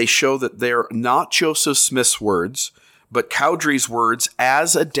 and they show that they're not Joseph Smith's words, but Cowdery's words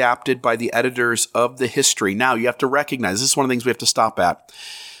as adapted by the editors of the history. Now, you have to recognize, this is one of the things we have to stop at.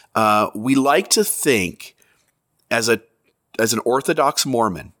 We like to think, as an Orthodox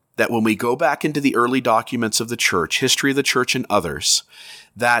Mormon, that when we go back into the early documents of the church, history of the church and others,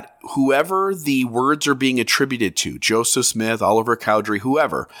 that whoever the words are being attributed to, Joseph Smith, Oliver Cowdery,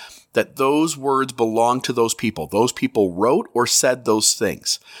 whoever, that those words belong to those people. Those people wrote or said those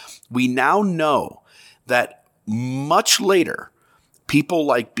things. We now know that much later, people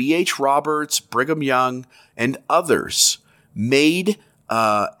like B.H. Roberts, Brigham Young, and others made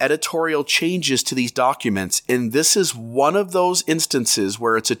editorial changes to these documents. And this is one of those instances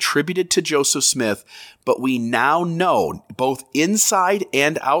where it's attributed to Joseph Smith, but we now know, both inside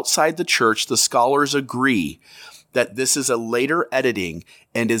and outside the church, the scholars agree that this is a later editing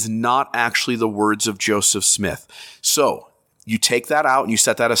and is not actually the words of Joseph Smith. So you take that out and you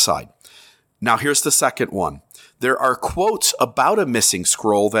set that aside. Now here's the second one. There are quotes about a missing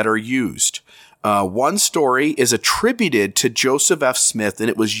scroll that are used. One story is attributed to Joseph F. Smith, and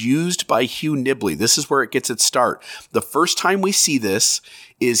it was used by Hugh Nibley. This is where it gets its start. The first time we see this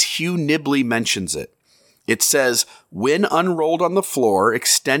is Hugh Nibley mentions it. It says, when unrolled on the floor,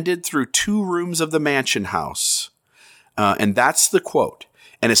 extended through 2 rooms of the mansion house. And that's the quote.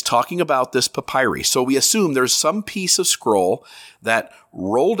 And it's talking about this papyri. So we assume there's some piece of scroll that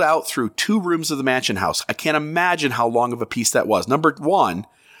rolled out through 2 rooms of the mansion house. I can't imagine how long of a piece that was. Number one,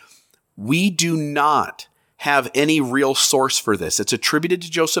 we do not have any real source for this. It's attributed to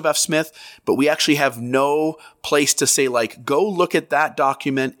Joseph F. Smith, but we actually have no place to say, like, go look at that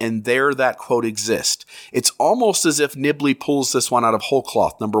document and there that quote exists. It's almost as if Nibley pulls this one out of whole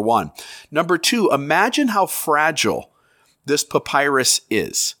cloth, number one. Number two, imagine how fragile this papyrus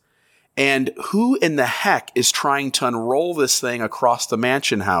is. And who in the heck is trying to unroll this thing across the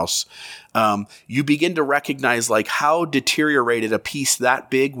mansion house? You begin to recognize like how deteriorated a piece that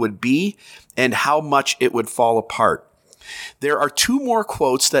big would be and how much it would fall apart. There are 2 more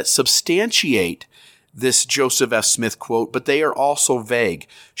quotes that substantiate this Joseph F. Smith quote, but they are also vague.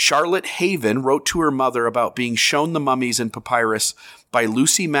 Charlotte Haven wrote to her mother about being shown the mummies in papyrus by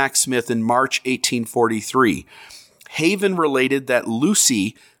Lucy Mack Smith in March 1843. Haven related that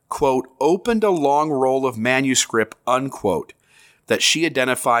Lucy, quote, opened a long roll of manuscript, unquote, that she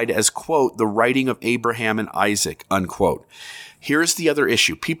identified as, quote, the writing of Abraham and Isaac, unquote. Here's the other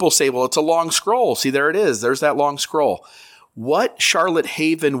issue. People say, well, it's a long scroll. See, there it is. There's that long scroll. What Charlotte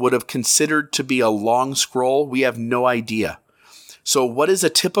Haven would have considered to be a long scroll, we have no idea. So what does a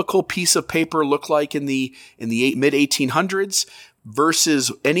typical piece of paper look like in the mid-1800s?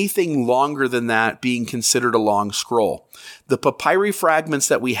 Versus anything longer than that being considered a long scroll. The papyri fragments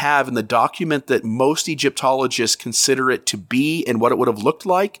that we have in the document that most Egyptologists consider it to be and what it would have looked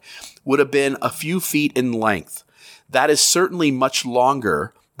like would have been a few feet in length. That is certainly much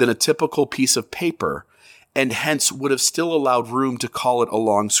longer than a typical piece of paper, and hence would have still allowed room to call it a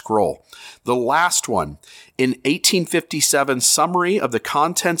long scroll. The last one, in 1857, summary of the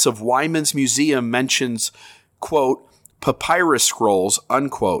contents of Wyman's Museum mentions, quote, papyrus scrolls,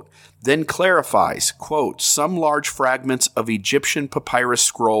 unquote, then clarifies, quote, some large fragments of Egyptian papyrus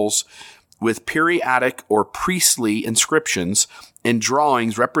scrolls with periodic or priestly inscriptions and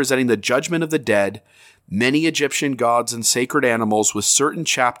drawings representing the judgment of the dead, many Egyptian gods and sacred animals with certain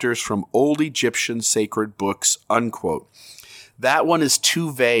chapters from old Egyptian sacred books, unquote. That one is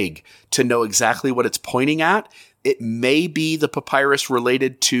too vague to know exactly what it's pointing at. It may be the papyrus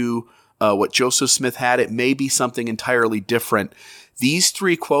related to what Joseph Smith had. It may be something entirely different. These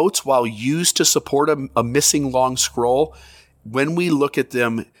three quotes, while used to support a missing long scroll, when we look at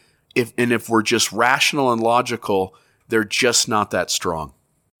them, if we're just rational and logical, they're just not that strong.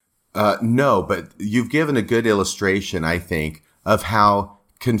 No, but you've given a good illustration, I think, of how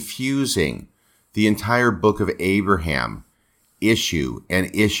confusing the entire Book of Abraham issue and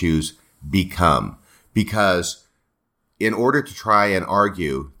issues become. Because in order to try and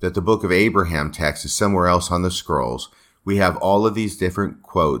argue that the Book of Abraham text is somewhere else on the scrolls, we have all of these different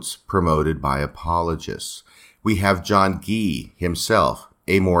quotes promoted by apologists. We have John Gee himself,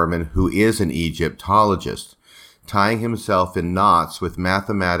 a Mormon who is an Egyptologist, tying himself in knots with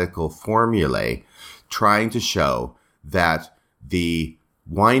mathematical formulae, trying to show that the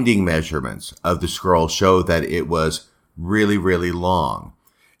winding measurements of the scroll show that it was really, really long.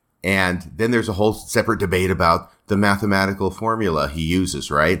 And then there's a whole separate debate about the mathematical formula he uses,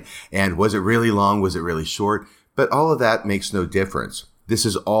 right? And was it really long? Was it really short? But all of that makes no difference. This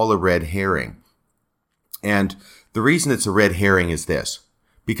is all a red herring. And the reason it's a red herring is this,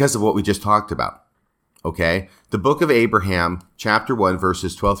 because of what we just talked about. Okay? The Book of Abraham, chapter 1,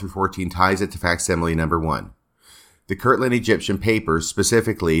 verses 12 through 14, ties it to facsimile number 1. The Kirtland Egyptian papers,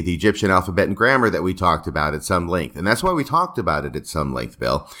 specifically the Egyptian alphabet and grammar that we talked about at some length, and that's why we talked about it at some length,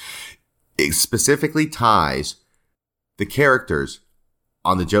 Bill, it specifically ties the characters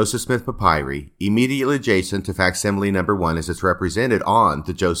on the Joseph Smith papyri immediately adjacent to facsimile number 1 as it's represented on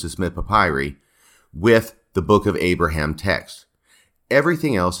the Joseph Smith papyri with the Book of Abraham text.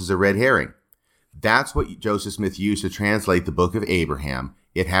 Everything else is a red herring. That's what Joseph Smith used to translate the Book of Abraham.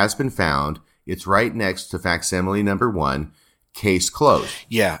 It has been found. It's right next to facsimile number 1, case closed.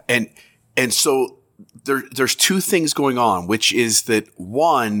 Yeah, and so there's two things going on, which is that,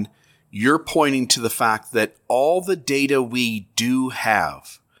 one, you're pointing to the fact that all the data we do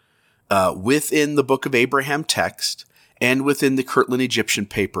have within the Book of Abraham text and within the Kirtland Egyptian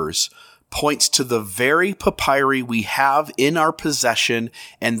papers points to the very papyri we have in our possession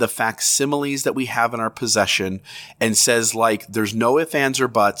and the facsimiles that we have in our possession, and says, like, there's no ifs, ands, or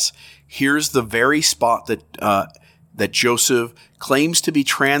buts. Here's the very spot that Joseph claims to be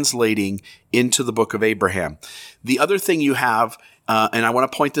translating into the Book of Abraham. The other thing you have, and I want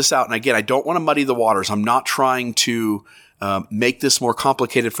to point this out, and again, I don't want to muddy the waters. I'm not trying to make this more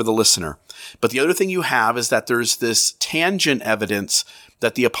complicated for the listener. But the other thing you have is that there's this tangent evidence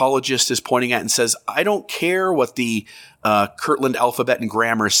that the apologist is pointing at and says, I don't care what the Kirtland alphabet and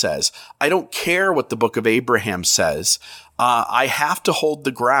grammar says. I don't care what the Book of Abraham says. I have to hold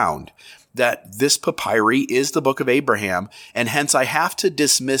the ground that this papyri is the Book of Abraham, and hence I have to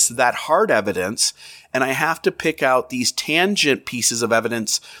dismiss that hard evidence, and I have to pick out these tangent pieces of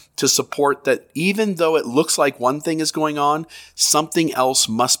evidence to support that even though it looks like one thing is going on, something else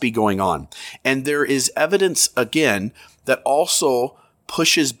must be going on. And there is evidence, again, that also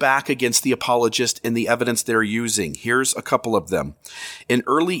pushes back against the apologist and the evidence they're using. Here's a couple of them. An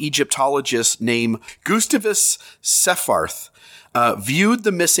early Egyptologist named Gustavus Sepharth viewed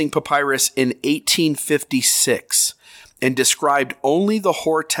the missing papyrus in 1856 and described only the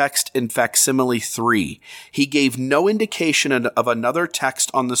Hor text in facsimile 3. He gave no indication of another text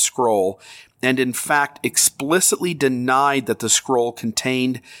on the scroll, and in fact explicitly denied that the scroll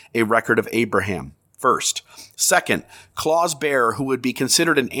contained a record of Abraham. First. Second, Claus Bear, who would be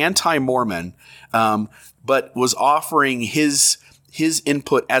considered an anti-Mormon, but was offering his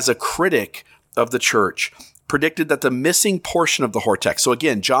input as a critic of the church, predicted that the missing portion of the Hor text, so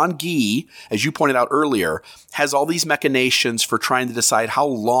again, John Gee, as you pointed out earlier, has all these machinations for trying to decide how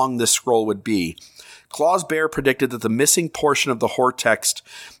long this scroll would be. Claus Bear predicted that the missing portion of the Hor text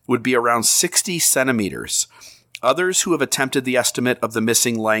would be around 60 centimeters. Others who have attempted the estimate of the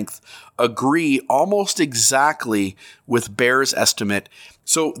missing length agree almost exactly with Bear's estimate.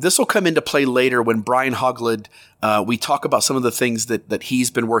 So this will come into play later when Brian Hoglid, we talk about some of the things that he's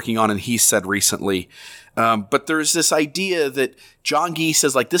been working on and he's said recently. But there's this idea that John Gee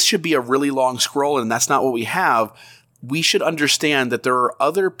says, like, this should be a really long scroll, and that's not what we have. we should understand that there are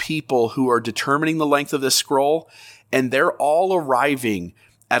other people who are determining the length of this scroll, and they're all arriving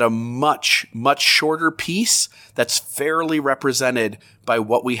at a much, much shorter piece that's fairly represented by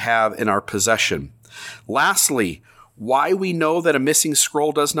what we have in our possession. Lastly, why we know that a missing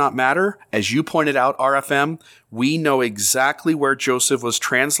scroll does not matter, as you pointed out, RFM, we know exactly where Joseph was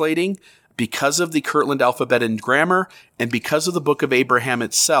translating because of the Kirtland Alphabet and Grammar and because of the Book of Abraham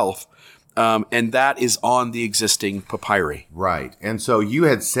itself. And that is on the existing papyri. Right. And so you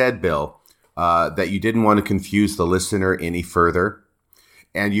had said, Bill, that you didn't want to confuse the listener any further.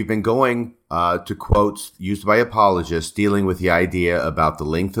 And you've been going to quotes used by apologists dealing with the idea about the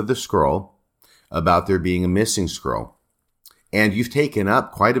length of the scroll, about there being a missing scroll. And you've taken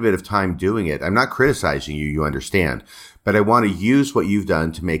up quite a bit of time doing it. I'm not criticizing you, you understand. But I want to use what you've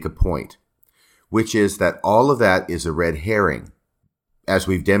done to make a point, which is that all of that is a red herring, as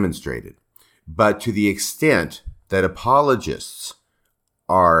we've demonstrated. But to the extent that apologists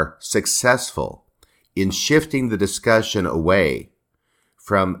are successful in shifting the discussion away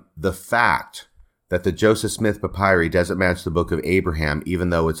from the fact that the Joseph Smith papyri doesn't match the Book of Abraham, even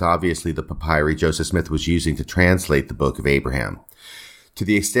though it's obviously the papyri Joseph Smith was using to translate the Book of Abraham. To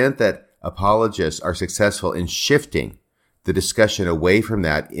the extent that apologists are successful in shifting the discussion away from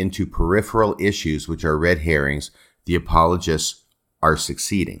that into peripheral issues, which are red herrings, the apologists are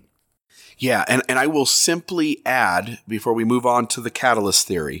succeeding. Yeah, and I will simply add, before we move on to the catalyst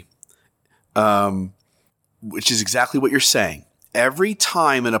theory, which is exactly what you're saying. Every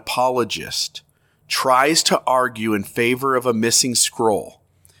time an apologist tries to argue in favor of a missing scroll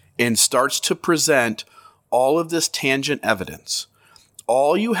and starts to present all of this tangent evidence,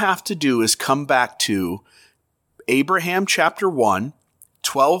 all you have to do is come back to Abraham chapter 1,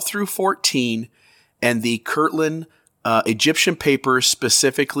 12 through 14, and the Kirtland Egyptian papers,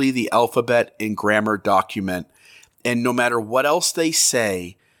 specifically the alphabet and grammar document. And no matter what else they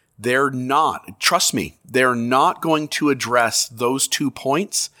say, they're not, trust me, they're not going to address those 2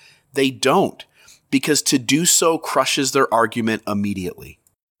 points. They don't, because to do so crushes their argument immediately.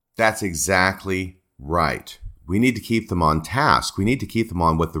 That's exactly right. We need to keep them on task. We need to keep them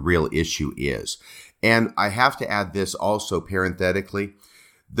on what the real issue is. And I have to add this also parenthetically.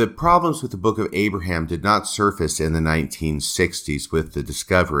 The problems with the Book of Abraham did not surface in the 1960s with the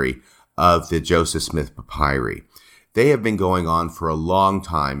discovery of the Joseph Smith papyri. They have been going on for a long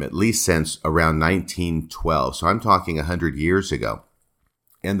time, at least since around 1912. So I'm talking 100 years ago.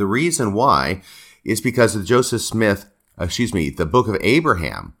 And the reason why is because the the Book of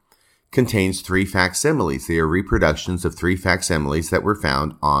Abraham contains 3 facsimiles. They are reproductions of 3 facsimiles that were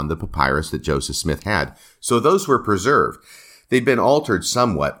found on the papyrus that Joseph Smith had. So those were preserved. They'd been altered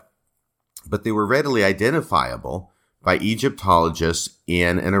somewhat, but they were readily identifiable by Egyptologists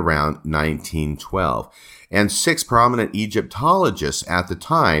in and around 1912. And 6 prominent Egyptologists at the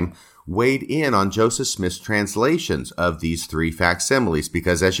time weighed in on Joseph Smith's translations of these 3 facsimiles,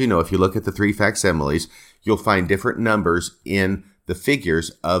 because as you know, if you look at the 3 facsimiles, you'll find different numbers in the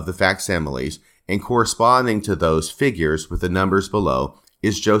figures of the facsimiles, and corresponding to those figures with the numbers below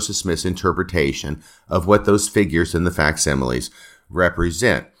is Joseph Smith's interpretation of what those figures in the facsimiles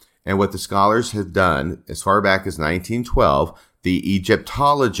represent. And what the scholars have done as far back as 1912, the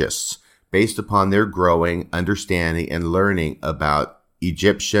Egyptologists, based upon their growing understanding and learning about the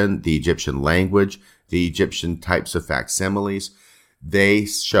Egyptian language, the Egyptian types of facsimiles, they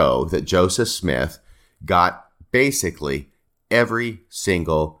show that Joseph Smith got basically every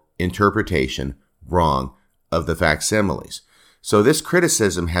single interpretation wrong of the facsimiles. So this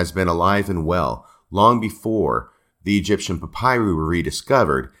criticism has been alive and well long before the Egyptian papyri were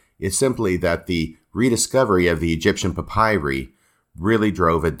rediscovered. It's simply that the rediscovery of the Egyptian papyri really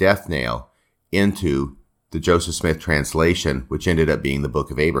drove a death nail into the Joseph Smith translation, which ended up being the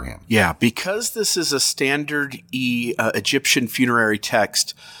Book of Abraham. Yeah, because this is a standard Egyptian funerary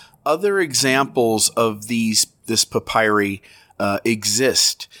text, other examples of this papyri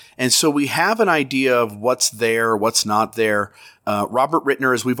exist. And so we have an idea of what's there, what's not there. Robert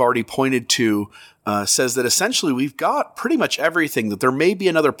Rittner, as we've already pointed to, says that essentially we've got pretty much everything, that there may be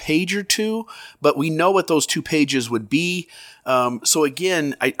another page or 2, but we know what those 2 pages would be. So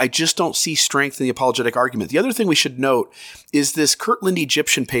again, I just don't see strength in the apologetic argument. The other thing we should note is this Kirtland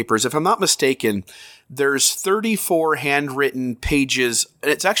Egyptian papers. If I'm not mistaken, there's 34 handwritten pages,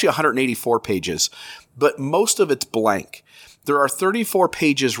 and it's actually 184 pages, but most of it's blank. There are 34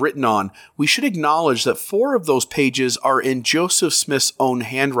 pages written on. We should acknowledge that 4 of those pages are in Joseph Smith's own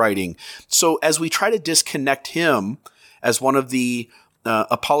handwriting. So as we try to disconnect him as one of the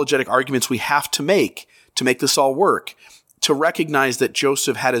apologetic arguments we have to make this all work, to recognize that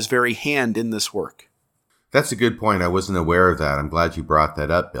Joseph had his very hand in this work. That's a good point. I wasn't aware of that. I'm glad you brought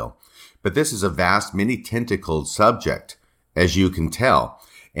that up, Bill. But this is a vast, many-tentacled subject, as you can tell.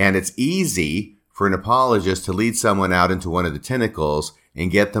 And it's easy for an apologist to lead someone out into one of the tentacles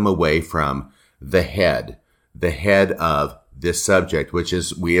and get them away from the head of this subject, which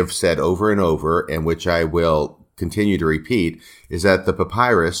is, we have said over and over, and which I will continue to repeat, is that the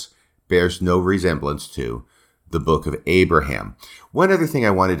papyrus bears no resemblance to the Book of Abraham. One other thing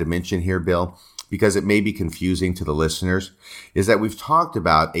I wanted to mention here, Bill, because it may be confusing to the listeners, is that we've talked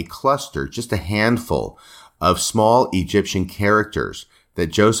about a cluster, just a handful of small Egyptian characters that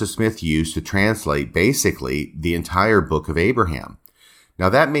Joseph Smith used to translate basically the entire Book of Abraham. Now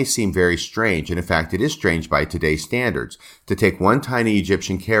that may seem very strange, and in fact it is strange by today's standards, to take one tiny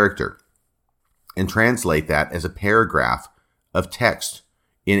Egyptian character and translate that as a paragraph of text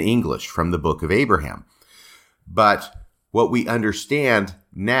in English from the Book of Abraham. But what we understand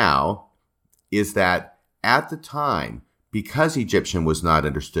now is that at the time, because Egyptian was not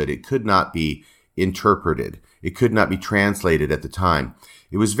understood, it could not be interpreted. It could not be translated at the time.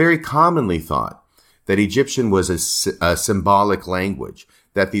 It was very commonly thought that Egyptian was a symbolic language,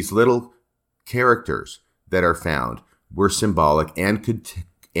 that these little characters that are found were symbolic and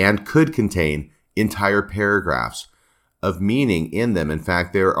could contain entire paragraphs of meaning in them. In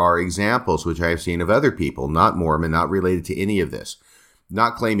fact, there are examples which I have seen of other people, not Mormon, not related to any of this,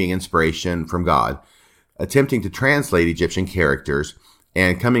 not claiming inspiration from God, attempting to translate Egyptian characters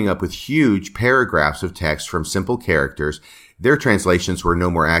and coming up with huge paragraphs of text from simple characters. Their translations were no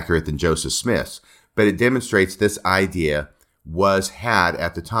more accurate than Joseph Smith's, but it demonstrates this idea was had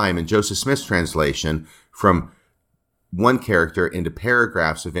at the time. And Joseph Smith's translation from one character into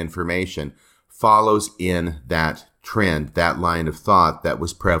paragraphs of information follows in that trend, that line of thought that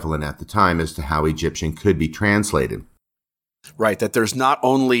was prevalent at the time as to how Egyptian could be translated. Right, that there's not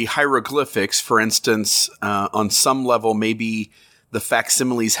only hieroglyphics, for instance, on some level, maybe the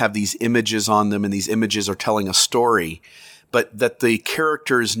facsimiles have these images on them and these images are telling a story, but that the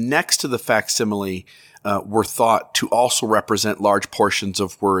characters next to the facsimile were thought to also represent large portions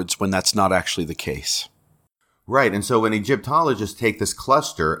of words when that's not actually the case. Right, and so when Egyptologists take this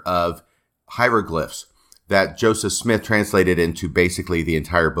cluster of hieroglyphs that Joseph Smith translated into basically the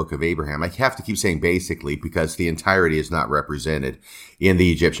entire Book of Abraham. I have to keep saying basically because the entirety is not represented in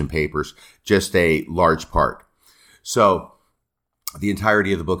the Egyptian papers, just a large part. So the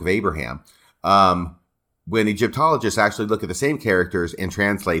entirety of the Book of Abraham, when Egyptologists actually look at the same characters and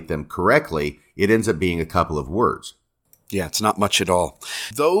translate them correctly, it ends up being a couple of words. Yeah, it's not much at all.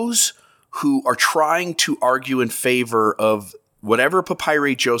 Those who are trying to argue in favor of whatever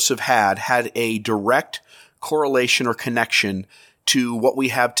papyri Joseph had a direct correlation or connection to what we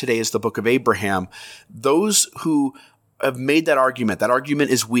have today as the Book of Abraham. Those who have made that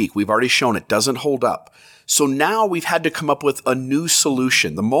argument is weak. We've already shown it doesn't hold up. So now we've had to come up with a new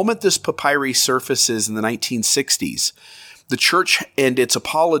solution. The moment this papyri surfaces in the 1960s, the church and its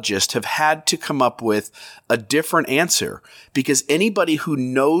apologists have had to come up with a different answer because anybody who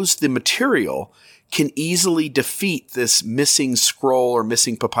knows the material can easily defeat this missing scroll or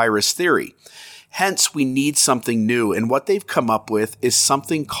missing papyrus theory. Hence, we need something new. And what they've come up with is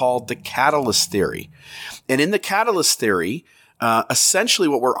something called the catalyst theory. And in the catalyst theory, essentially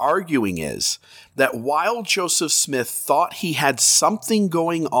what we're arguing is that while Joseph Smith thought he had something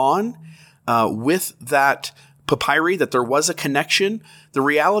going on with that papyri, that there was a connection, the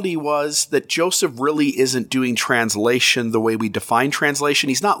reality was that Joseph really isn't doing translation the way we define translation.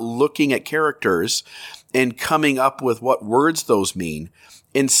 He's not looking at characters and coming up with what words those mean.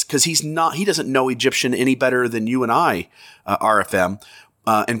 And because he doesn't know Egyptian any better than you and I, RFM.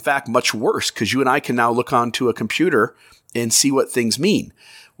 In fact, much worse, because you and I can now look onto a computer and see what things mean.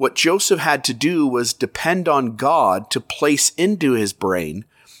 What Joseph had to do was depend on God to place into his brain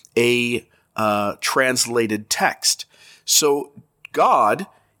a translated text. So God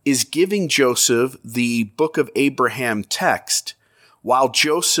is giving Joseph the Book of Abraham text while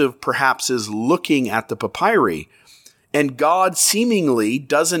Joseph perhaps is looking at the papyri. And God seemingly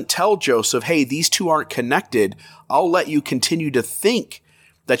doesn't tell Joseph, hey, these two aren't connected. I'll let you continue to think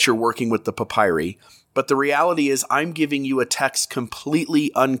that you're working with the papyri. But the reality is I'm giving you a text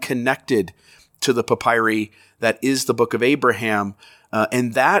completely unconnected to the papyri that is the Book of Abraham.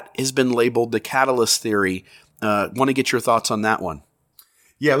 And that has been labeled the catalyst theory. Want to get your thoughts on that one?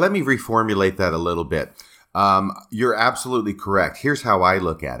 Yeah, let me reformulate that a little bit. You're absolutely correct. Here's how I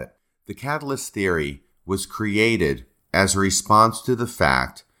look at it. The catalyst theory was created as a response to the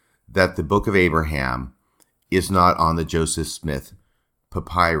fact that the Book of Abraham is not on the Joseph Smith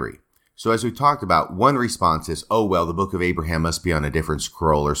papyri. So as we talked about, one response is, oh, well, the Book of Abraham must be on a different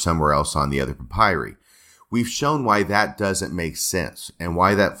scroll or somewhere else on the other papyri. we've shown why that doesn't make sense and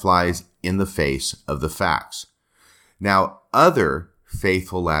why that flies in the face of the facts. Now, other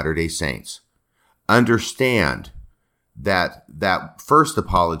faithful Latter-day Saints understand that first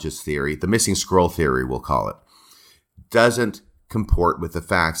apologist theory, the missing scroll theory we'll call it, doesn't comport with the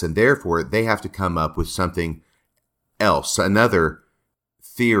facts, and therefore they have to come up with something else, another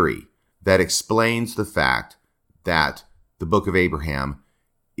theory that explains the fact that the Book of Abraham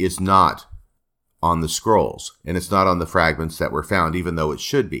is not on the scrolls, and it's not on the fragments that were found, even though it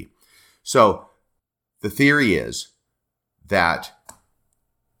should be. So the theory is that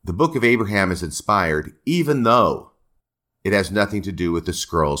the Book of Abraham is inspired, even though it has nothing to do with the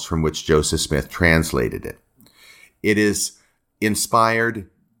scrolls from which Joseph Smith translated it. It is inspired,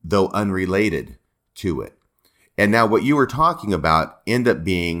 though unrelated to it. And now what you were talking about end up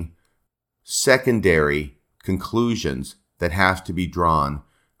being secondary conclusions that have to be drawn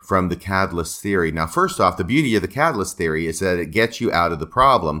from the catalyst theory. Now, first off, the beauty of the catalyst theory is that it gets you out of the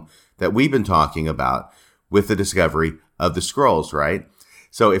problem that we've been talking about with the discovery of the scrolls, right?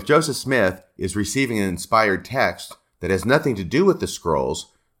 So if Joseph Smith is receiving an inspired text that has nothing to do with the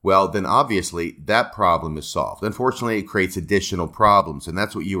scrolls, well, then obviously that problem is solved. Unfortunately, it creates additional problems, and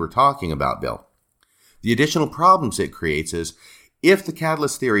that's what you were talking about, Bill. The additional problems it creates is, if the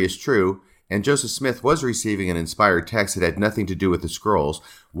catalyst theory is true, and Joseph Smith was receiving an inspired text that had nothing to do with the scrolls,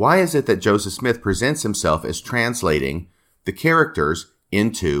 why is it that Joseph Smith presents himself as translating the characters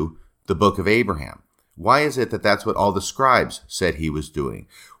into the Book of Abraham? Why is it that that's what all the scribes said he was doing?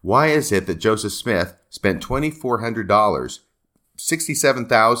 Why is it that Joseph Smith spent $2,400,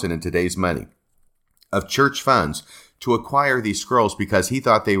 $67,000 in today's money, of church funds to acquire these scrolls because he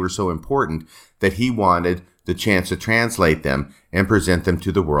thought they were so important that he wanted the chance to translate them and present them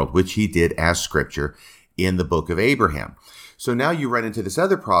to the world, which he did as scripture in the Book of Abraham? So now you run into this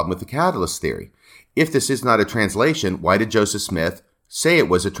other problem with the catalyst theory. If this is not a translation, why did Joseph Smith say it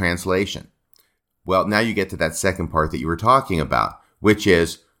was a translation? Well, now you get to that second part that you were talking about, which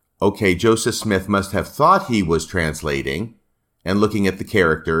is, okay, Joseph Smith must have thought he was translating and looking at the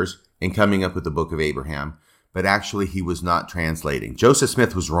characters and coming up with the Book of Abraham, but actually he was not translating. Joseph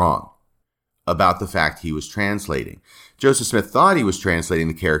Smith was wrong about the fact he was translating. Joseph Smith thought he was translating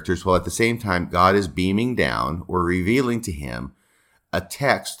the characters, while at the same time God is beaming down or revealing to him a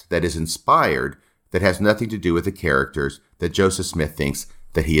text that is inspired that has nothing to do with the characters that Joseph Smith thinks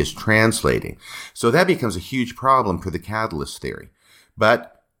that he is translating. So that becomes a huge problem for the catalyst theory.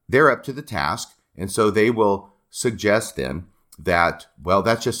 But they're up to the task, and so they will suggest then that, well,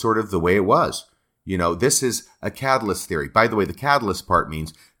 that's just sort of the way it was. You know, this is a catalyst theory. By the way, the catalyst part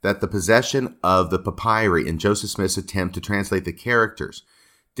means that the possession of the papyri in Joseph Smith's attempt to translate the characters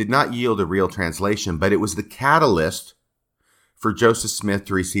did not yield a real translation, but it was the catalyst for Joseph Smith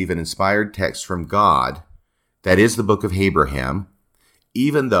to receive an inspired text from God, that is the Book of Abraham,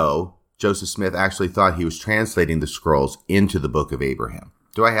 even though Joseph Smith actually thought he was translating the scrolls into the Book of Abraham.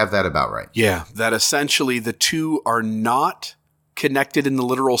 Do I have that about right? Yeah, that essentially the two are not connected in the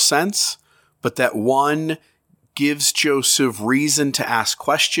literal sense, but that one gives Joseph reason to ask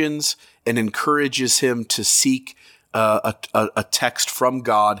questions and encourages him to seek a text from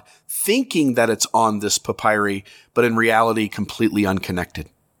God, thinking that it's on this papyri, but in reality completely unconnected.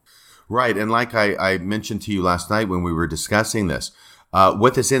 Right, and like I mentioned to you last night when we were discussing this,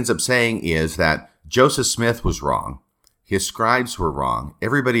 what this ends up saying is that Joseph Smith was wrong. His scribes were wrong.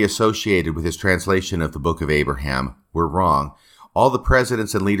 Everybody associated with his translation of the Book of Abraham were wrong. All the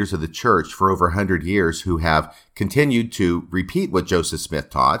presidents and leaders of the church for over 100 years who have continued to repeat what Joseph Smith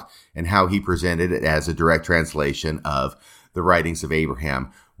taught and how he presented it as a direct translation of the writings of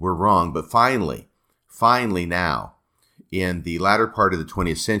Abraham were wrong. But finally now, in the latter part of the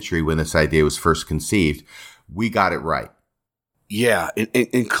 20th century, when this idea was first conceived, we got it right. Yeah,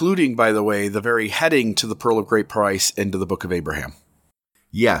 including, by the way, the very heading to the Pearl of Great Price into the Book of Abraham.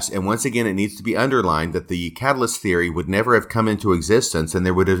 Yes, and once again, it needs to be underlined that the catalyst theory would never have come into existence, and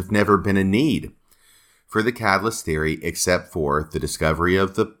there would have never been a need for the catalyst theory except for the discovery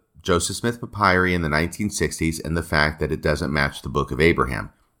of the Joseph Smith papyri in the 1960s and the fact that it doesn't match the Book of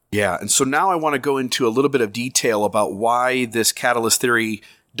Abraham. Yeah, and so now I want to go into a little bit of detail about why this catalyst theory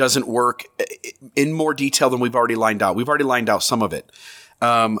doesn't work in more detail than we've already lined out. We've already lined out some of it.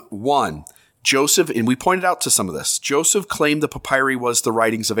 One, Joseph, and we pointed out to some of this, Joseph claimed the papyri was the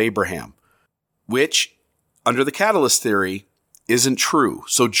writings of Abraham, which, under the catalyst theory, isn't true.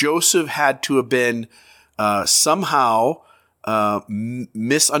 So Joseph had to have been somehow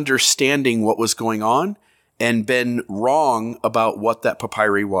misunderstanding what was going on and been wrong about what that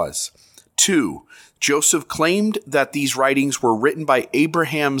papyri was. Two, Joseph claimed that these writings were written by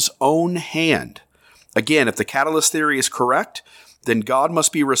Abraham's own hand, Again, if the catalyst theory is correct, then God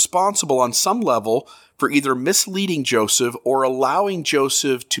must be responsible on some level for either misleading Joseph or allowing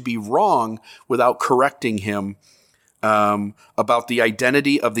Joseph to be wrong without correcting him about the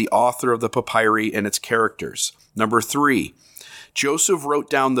identity of the author of the papyri and its characters. Number 3, Joseph wrote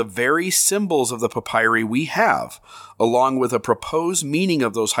down the very symbols of the papyri we have, along with a proposed meaning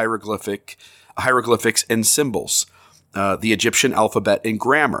of those hieroglyphics and symbols, the Egyptian alphabet and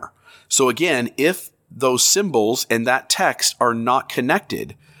grammar. So again, if those symbols and that text are not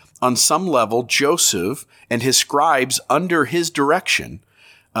connected, on some level, Joseph and his scribes under his direction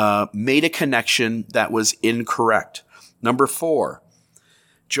made a connection that was incorrect. Number 4,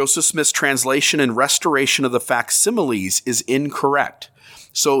 Joseph Smith's translation and restoration of the facsimiles is incorrect.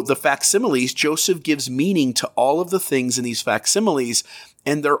 So the facsimiles, Joseph gives meaning to all of the things in these facsimiles,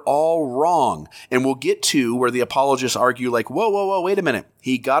 and they're all wrong. And we'll get to where the apologists argue like, whoa, wait a minute.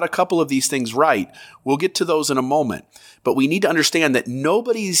 He got a couple of these things right. We'll get to those in a moment. But we need to understand that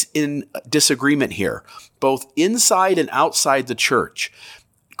nobody's in disagreement here, both inside and outside the church.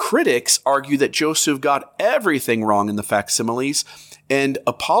 Critics argue that Joseph got everything wrong in the facsimiles, and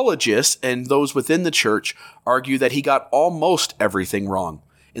apologists and those within the church argue that he got almost everything wrong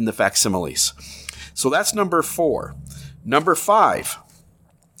in the facsimiles. So that's number 4. Number 5,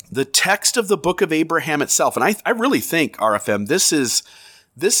 the text of the Book of Abraham itself. And I really think, RFM, this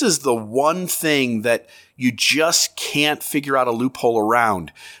is the one thing that you just can't figure out a loophole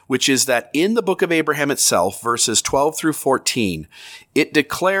around, which is that in the Book of Abraham itself, verses 12 through 14, it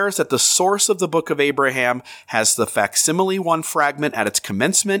declares that the source of the Book of Abraham has the facsimile 1 fragment at its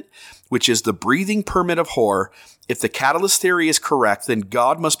commencement, which is the breathing permit of Hor. If the catalyst theory is correct, then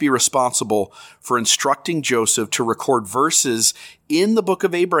God must be responsible for instructing Joseph to record verses in the Book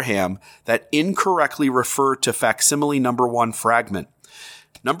of Abraham that incorrectly refer to facsimile number 1 fragment.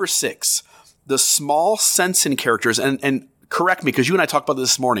 Number 6, the small Sensen characters, and correct me, because you and I talked about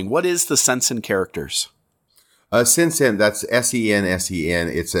this morning. What is the Sensen characters? Sensen, that's S-E-N-S-E-N.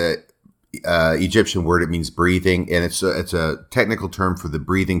 It's a Egyptian word. It means breathing, and it's a technical term for the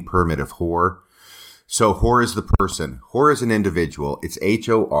breathing permit of Hor. So Hor is the person. Hor is an individual. It's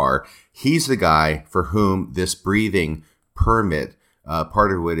H-O-R. He's the guy for whom this breathing permit,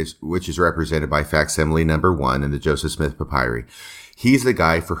 part of which is represented by facsimile number 1 in the Joseph Smith Papyri. He's the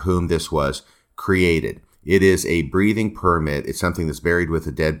guy for whom this was created. It is a breathing permit. It's something that's buried with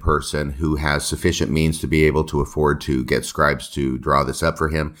a dead person who has sufficient means to be able to afford to get scribes to draw this up for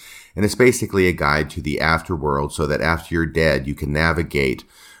him. And it's basically a guide to the afterworld so that after you're dead, you can navigate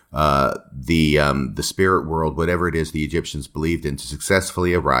the spirit world, whatever it is the Egyptians believed in, to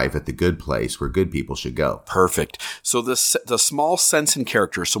successfully arrive at the good place where good people should go. Perfect. So the small Sensen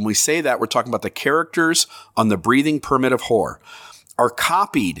characters, so when we say that, we're talking about the characters on the breathing permit of Hor, are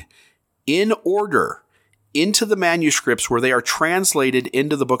copied in order into the manuscripts where they are translated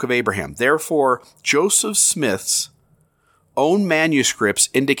into the Book of Abraham. Therefore, Joseph Smith's own manuscripts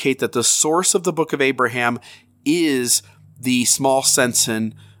indicate that the source of the Book of Abraham is the small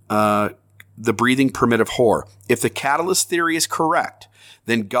Sensen, the breathing permit of Hor. If the catalyst theory is correct,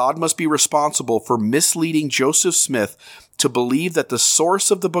 then God must be responsible for misleading Joseph Smith to believe that the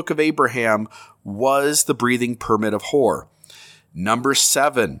source of the Book of Abraham was the breathing permit of Hor. Number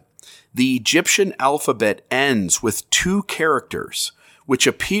 7, the Egyptian alphabet ends with 2 characters, which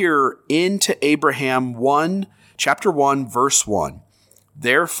appear into Abraham 1, chapter 1, verse 1.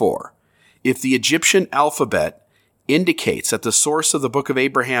 Therefore, if the Egyptian alphabet indicates that the source of the Book of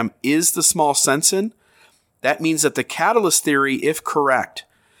Abraham is the small Sensen, that means that the catalyst theory, if correct,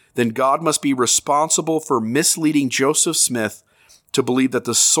 then God must be responsible for misleading Joseph Smith to believe that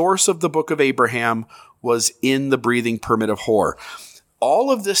the source of the Book of Abraham was in the breathing permit of Hor.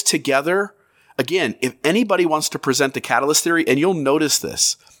 All of this together, again, if anybody wants to present the catalyst theory, and you'll notice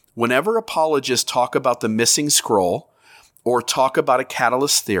this, whenever apologists talk about the missing scroll or talk about a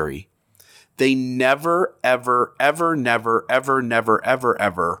catalyst theory, they never, ever, ever, never, ever, never, ever,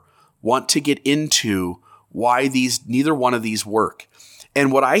 ever want to get into why neither one of these work.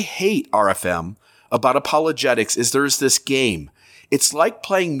 And what I hate, RFM, about apologetics is there's this game. It's like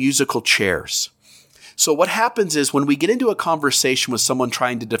playing musical chairs. So what happens is when we get into a conversation with someone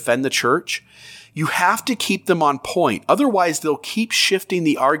trying to defend the church, you have to keep them on point. Otherwise, they'll keep shifting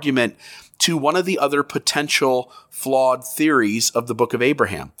the argument to one of the other potential flawed theories of the Book of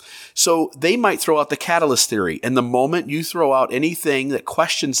Abraham. So they might throw out the catalyst theory, and the moment you throw out anything that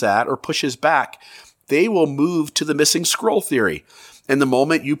questions that or pushes back, they will move to the missing scroll theory. And the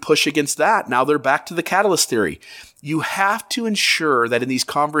moment you push against that, now they're back to the catalyst theory. You have to ensure that in these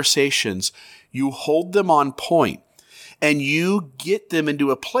conversations, you hold them on point. And you get them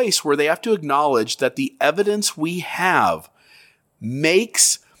into a place where they have to acknowledge that the evidence we have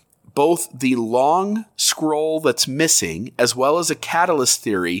makes both the long scroll that's missing as well as a catalyst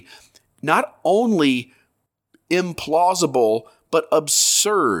theory not only implausible, but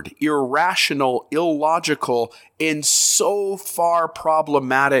absurd, irrational, illogical, and so far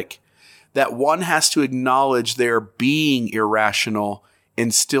problematic that one has to acknowledge they're being irrational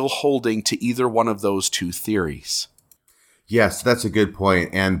and still holding to either one of those two theories. Yes, that's a good point.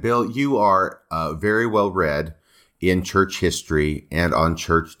 And Bill, you are very well read in church history and on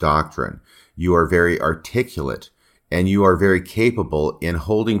church doctrine. You are very articulate, and you are very capable in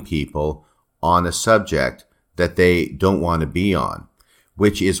holding people on a subject that they don't want to be on,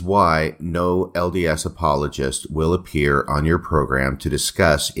 which is why no LDS apologist will appear on your program to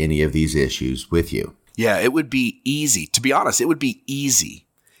discuss any of these issues with you. Yeah, it would be easy. To be honest, it would be easy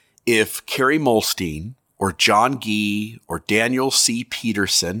if Kerry Molstein or John Gee or Daniel C.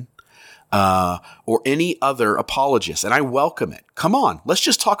 Peterson or any other apologist, and I welcome it. Come on, let's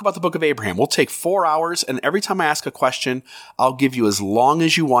just talk about the Book of Abraham. We'll take 4 hours, and every time I ask a question, I'll give you as long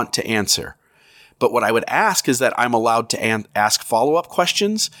as you want to answer. But what I would ask is that I'm allowed to ask follow-up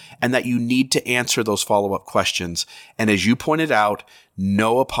questions and that you need to answer those follow-up questions. And as you pointed out,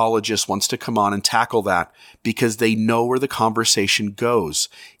 no apologist wants to come on and tackle that because they know where the conversation goes.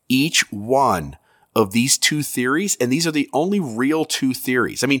 Each one of these two theories, and these are the only real two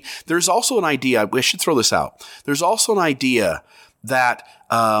theories. I mean, there's also an idea, I should throw this out. There's also an idea that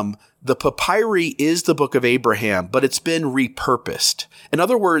the papyri is the Book of Abraham, but it's been repurposed. In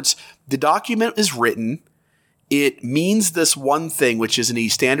other words, the document is written. It means this one thing, which is an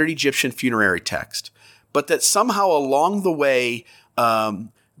standard Egyptian funerary text, but that somehow along the way,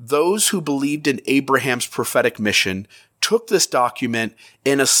 those who believed in Abraham's prophetic mission took this document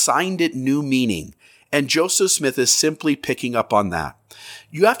and assigned it new meaning. And Joseph Smith is simply picking up on that.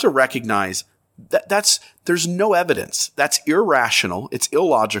 You have to recognize there's no evidence. That's irrational. It's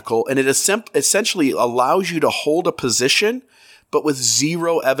illogical. And it essentially allows you to hold a position, but with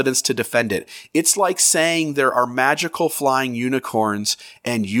zero evidence to defend it. It's like saying there are magical flying unicorns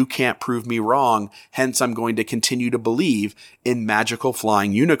and you can't prove me wrong. Hence, I'm going to continue to believe in magical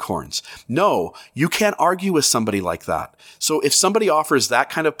flying unicorns. No, you can't argue with somebody like that. So if somebody offers that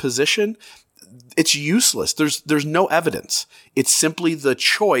kind of position, it's useless. There's no evidence. It's simply the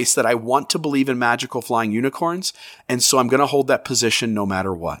choice that I want to believe in magical flying unicorns. And so I'm going to hold that position no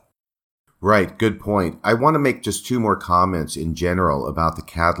matter what. Right. Good point. I want to make just 2 more comments in general about the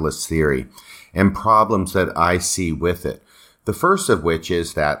catalyst theory and problems that I see with it. The first of which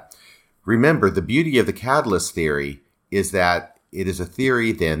is that, remember, the beauty of the catalyst theory is that it is a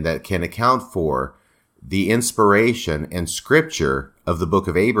theory then that can account for the inspiration and scripture of the Book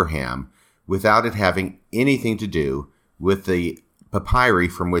of Abraham without it having anything to do with the papyri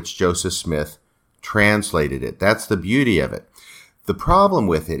from which Joseph Smith translated it. That's the beauty of it. The problem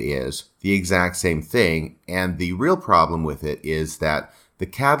with it is the exact same thing, and the real problem with it is that the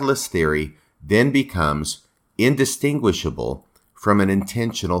catalyst theory then becomes indistinguishable from an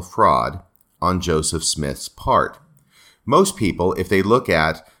intentional fraud on Joseph Smith's part. Most people, if they look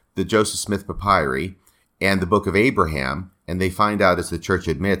at the Joseph Smith papyri and the Book of Abraham, and they find out, as the church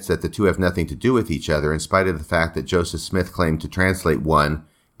admits, that the two have nothing to do with each other, in spite of the fact that Joseph Smith claimed to translate one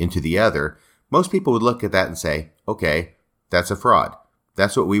into the other, most people would look at that and say, okay, that's a fraud.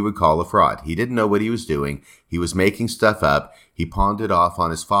 That's what we would call a fraud. He didn't know what he was doing. He was making stuff up. He pawned it off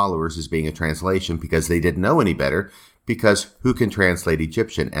on his followers as being a translation because they didn't know any better, because who can translate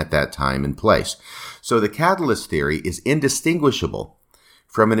Egyptian at that time and place? So the catalyst theory is indistinguishable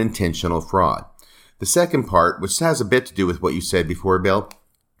from an intentional fraud. The second part, which has a bit to do with what you said before, Bill,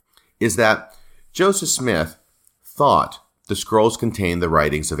 is that Joseph Smith thought the scrolls contained the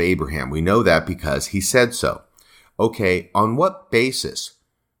writings of Abraham. We know that because he said so. Okay, on what basis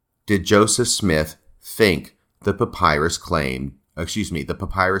did Joseph Smith think the papyrus contained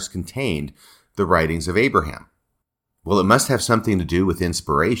the writings of Abraham? Well, it must have something to do with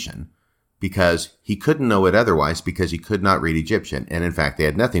inspiration, because he couldn't know it otherwise, because he could not read Egyptian. And in fact, they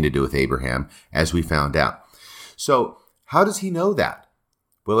had nothing to do with Abraham, as we found out. So how does he know that?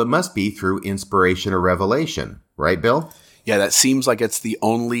 Well, it must be through inspiration or revelation, right, Bill? Yeah, that seems like it's the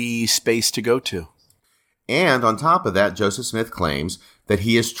only space to go to. And on top of that, Joseph Smith claims that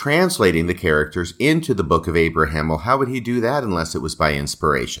he is translating the characters into the Book of Abraham. Well, how would he do that unless it was by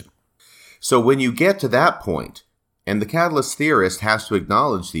inspiration? So when you get to that point, and the catalyst theorist has to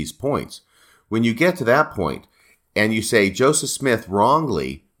acknowledge these points, when you get to that point and you say Joseph Smith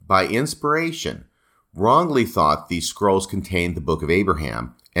wrongly, by inspiration, wrongly thought these scrolls contained the Book of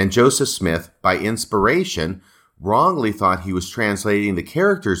Abraham, and Joseph Smith, by inspiration, wrongly thought he was translating the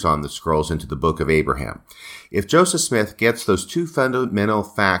characters on the scrolls into the Book of Abraham. If Joseph Smith gets those two fundamental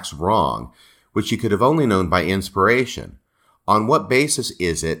facts wrong, which he could have only known by inspiration, on what basis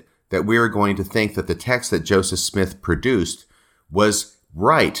is it that we are going to think that the text that Joseph Smith produced was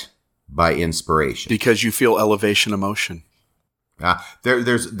right by inspiration? Because you feel elevation emotion.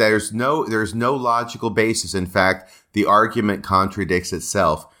 There's no logical basis. In fact, the argument contradicts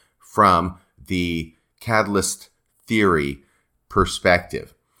itself from the catalyst theory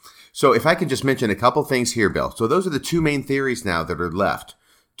perspective. So if I can just mention a couple things here, Bill. So those are the two main theories now that are left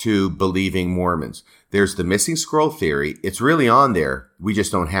to believing Mormons. There's the missing scroll theory. It's really on there. We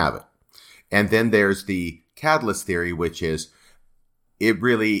just don't have it. And then there's the catalyst theory, which is it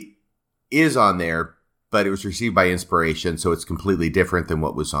really is on there, but it was received by inspiration, so it's completely different than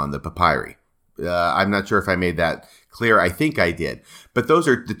what was on the papyri. I'm not sure if I made that clear. I think I did. But those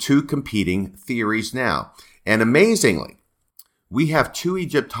are the two competing theories now. And amazingly, we have two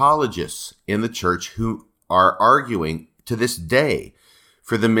Egyptologists in the church who are arguing to this day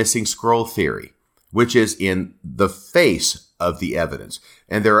for the missing scroll theory, which is in the face of the evidence.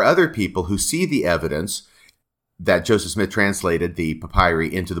 And there are other people who see the evidence that Joseph Smith translated the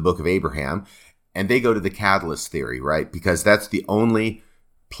papyri into the Book of Abraham, and they go to the catalyst theory, right? Because that's the only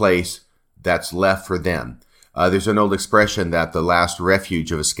place that's left for them. There's an old expression that the last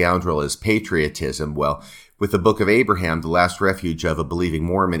refuge of a scoundrel is patriotism. Well, with the Book of Abraham, the last refuge of a believing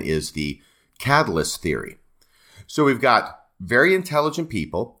Mormon is the catalyst theory. So we've got very intelligent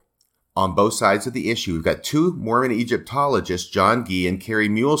people on both sides of the issue. We've got two Mormon Egyptologists, John Gee and Kerry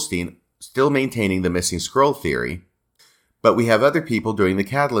Muhlestein, still maintaining the missing scroll theory. But we have other people doing the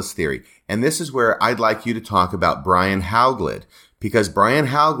catalyst theory. And this is where I'd like you to talk about Brian Hauglid, because Brian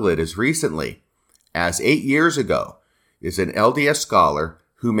Hauglid is recently, as 8 years ago, is an LDS scholar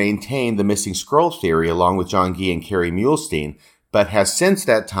who maintained the missing scroll theory along with John Gee and Kerry Muhlestein, but has since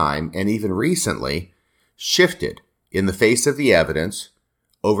that time, and even recently, shifted in the face of the evidence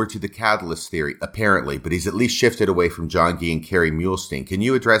over to the catalyst theory, apparently, but he's at least shifted away from John Gee and Kerry Muhlestein. Can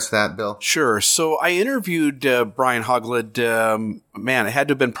you address that, Bill? Sure. So I interviewed Brian Hauglid, it had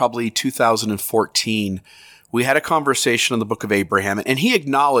to have been probably 2014. We had a conversation on the Book of Abraham, and he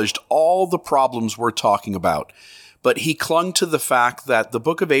acknowledged all the problems we're talking about, but he clung to the fact that the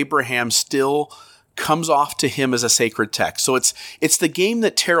Book of Abraham still comes off to him as a sacred text. So it's the game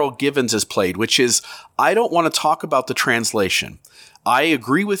that Terrell Givens has played, which is, I don't want to talk about the translation. I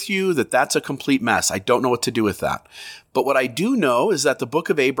agree with you that that's a complete mess. I don't know what to do with that. But what I do know is that the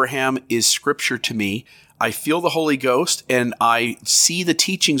Book of Abraham is scripture to me. I feel the Holy Ghost, and I see the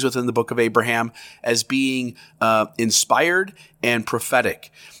teachings within the Book of Abraham as being inspired and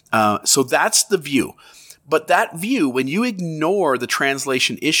prophetic. So that's the view. But that view, when you ignore the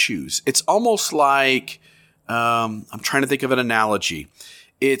translation issues, it's almost like, I'm trying to think of an analogy.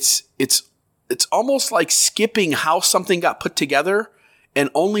 It's almost like skipping how something got put together and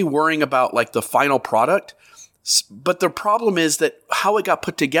only worrying about like the final product. But the problem is that how it got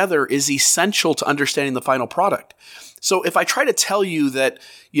put together is essential to understanding the final product. So if I try to tell you that,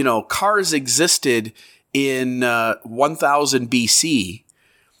 cars existed in 1000 BC,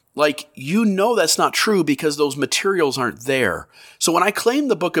 that's not true because those materials aren't there. So when I claim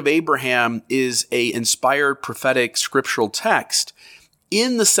the Book of Abraham is a inspired prophetic scriptural text,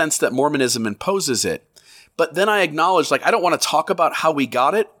 in the sense that Mormonism imposes it, but then I acknowledge, I don't want to talk about how we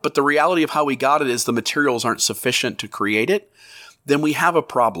got it, but the reality of how we got it is the materials aren't sufficient to create it, then we have a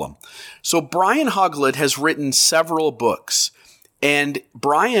problem. So Brian Hauglid has written several books, and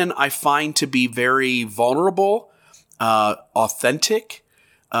Brian I find to be very vulnerable, authentic,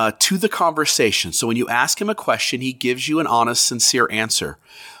 to the conversation. So when you ask him a question, he gives you an honest, sincere answer.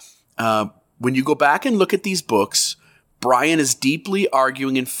 When you go back and look at these books, Brian is deeply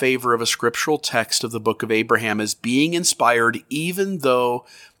arguing in favor of a scriptural text of the Book of Abraham as being inspired, even though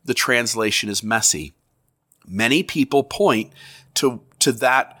the translation is messy. Many people point to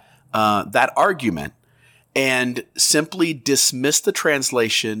that argument and simply dismiss the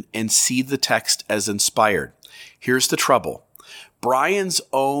translation and see the text as inspired. Here's the trouble. Brian's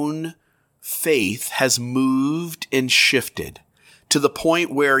own faith has moved and shifted to the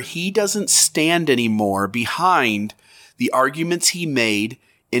point where he doesn't stand anymore behind the arguments he made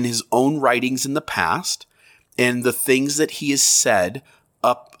in his own writings in the past and the things that he has said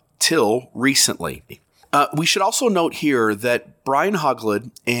up till recently. We should also note here that Brian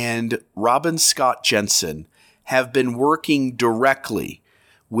Hauglid and Robin Scott Jensen have been working directly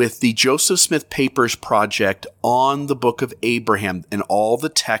with the Joseph Smith Papers Project on the Book of Abraham and all the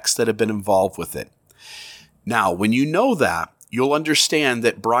texts that have been involved with it. Now, when you know that, you'll understand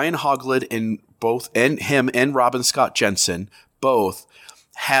that Brian Hauglid and both, and him and Robin Scott Jensen, both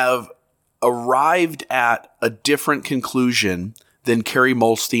have arrived at a different conclusion than Kerry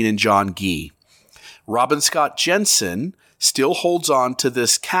Molstein and John Gee. Robin Scott Jensen still holds on to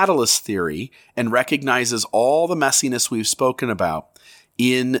this catalyst theory and recognizes all the messiness we've spoken about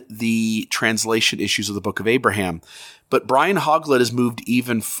in the translation issues of the Book of Abraham. But Brian Hauglid has moved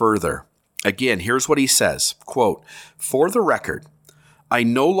even further. Again, here's what he says, quote, "For the record, I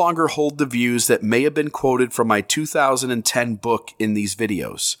no longer hold the views that may have been quoted from my 2010 book in these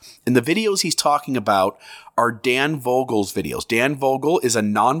videos." And the videos he's talking about are Dan Vogel's videos. Dan Vogel is a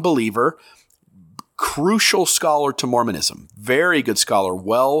non-believer, crucial scholar to Mormonism, very good scholar,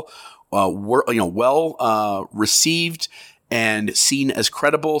 well received and seen as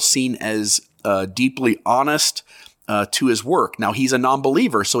credible, seen as deeply honest to his work. Now, he's a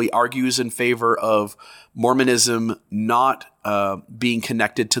non-believer, so he argues in favor of Mormonism not being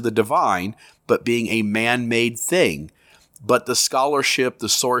connected to the divine, but being a man-made thing. But the scholarship, the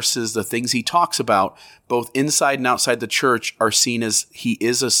sources, the things he talks about, both inside and outside the church, are seen as he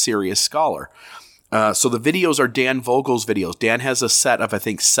is a serious scholar. So the videos are Dan Vogel's videos. Dan has a set of, I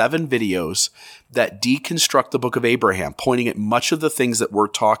think, 7 videos that deconstruct the Book of Abraham, pointing at much of the things that we're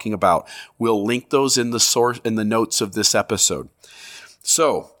talking about. We'll link those in the notes of this episode.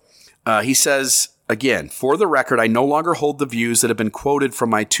 So he says, again, "For the record, I no longer hold the views that have been quoted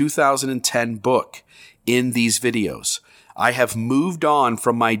from my 2010 book in these videos. I have moved on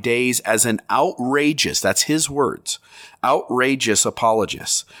from my days as an outrageous," that's his words, "outrageous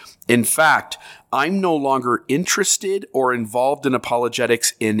apologist. In fact, I'm no longer interested or involved in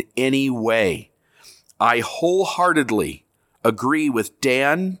apologetics in any way. I wholeheartedly agree with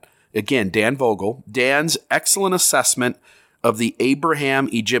Dan Vogel, Dan's excellent assessment of the Abraham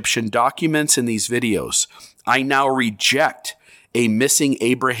Egyptian documents in these videos. I now reject a missing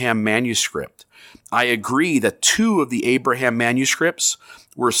Abraham manuscript. I agree that 2 of the Abraham manuscripts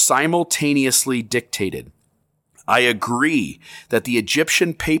were simultaneously dictated. I agree that the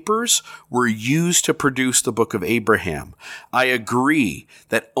Egyptian papers were used to produce the Book of Abraham. I agree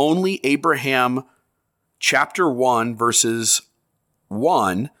that only Abraham chapter 1, verses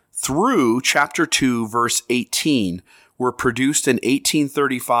 1 through chapter 2, verse 18 were produced in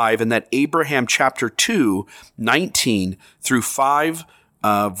 1835, and that Abraham chapter 2, 19 through 5,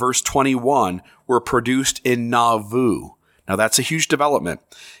 verse 21 were produced in Nauvoo." Now, that's a huge development.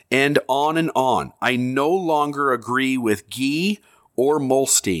 And on and on. "I no longer agree with Gee or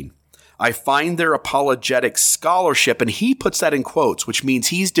Molstein. I find their apologetic scholarship," and he puts that in quotes, which means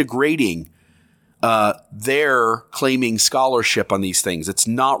he's degrading their claiming scholarship on these things. It's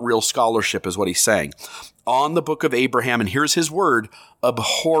not real scholarship is what he's saying. "On the Book of Abraham," and here's his word,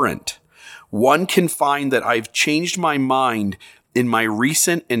 "abhorrent. One can find that I've changed my mind in my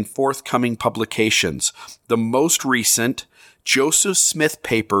recent and forthcoming publications. The most recent, Joseph Smith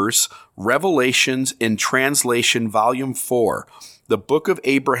Papers, Revelations in Translation, Volume 4, the Book of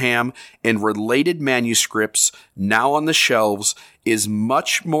Abraham and related manuscripts now on the shelves, is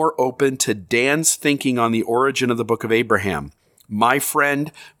much more open to Dan's thinking on the origin of the Book of Abraham. My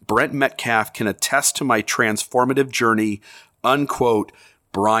friend Brent Metcalf can attest to my transformative journey," unquote,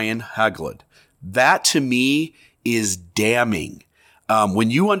 Brian Hauglid. That to me is damning.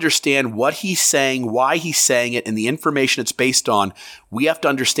 When you understand what he's saying, why he's saying it, and the information it's based on, we have to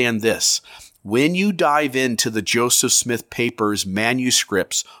understand this. When you dive into the Joseph Smith Papers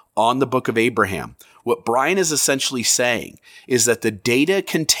manuscripts on the Book of Abraham, what Brian is essentially saying is that the data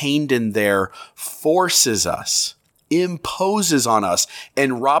contained in there forces us, imposes on us,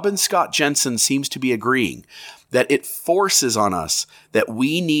 and Robin Scott Jensen seems to be agreeing that it forces on us that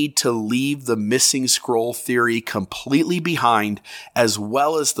we need to leave the missing scroll theory completely behind, as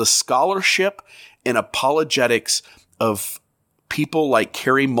well as the scholarship and apologetics of people like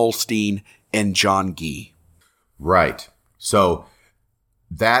Kerry Molstein and John Gee. Right. So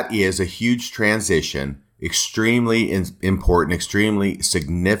that is a huge transition, extremely important, extremely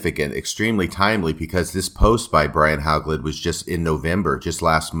significant, extremely timely, because this post by Brian Hauglid was just in November, just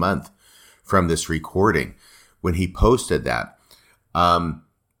last month from this recording, when he posted that.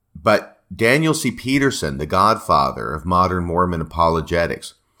 But Daniel C. Peterson, the godfather of modern Mormon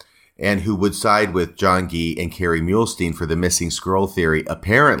apologetics, and who would side with John Gee and Kerry Molstein for the missing scroll theory,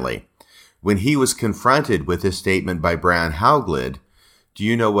 apparently, when he was confronted with this statement by Brian Hauglid, do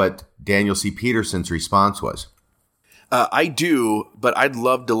you know what Daniel C. Peterson's response was? I do, but I'd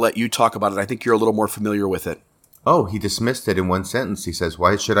love to let you talk about it. I think you're a little more familiar with it. Oh, he dismissed it in one sentence. He says,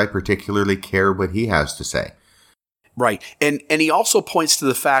 "Why should I particularly care what he has to say?" Right. And he also points to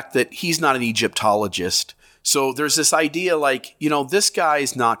the fact that he's not an Egyptologist. So there's this idea like, this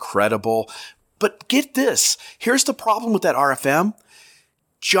guy's not credible. But get this. Here's the problem with that RFM.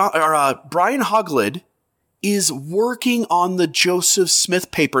 Brian Hoglid is working on the Joseph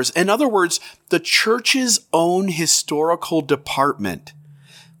Smith papers. In other words, the church's own historical department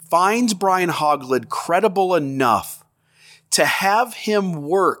finds Brian Hoglid credible enough to have him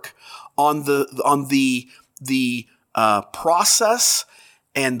work on the process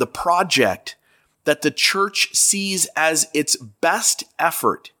and the project that the church sees as its best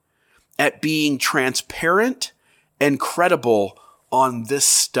effort at being transparent and credible on this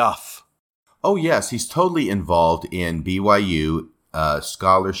stuff. Oh, yes. He's totally involved in BYU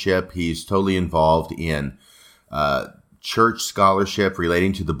scholarship. He's totally involved in church scholarship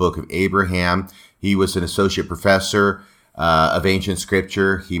relating to the book of Abraham. He was an associate professor of ancient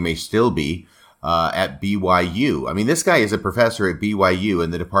scripture. He may still be at BYU. I mean, this guy is a professor at BYU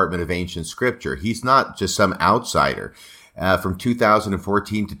in the Department of Ancient Scripture. He's not just some outsider. From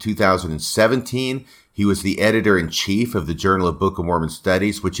 2014 to 2017, he was the editor-in-chief of the Journal of Book of Mormon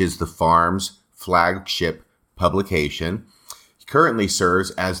Studies, which is the Farm's flagship publication. He currently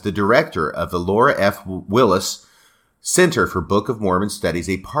serves as the director of the Laura F. Willis Center for Book of Mormon Studies,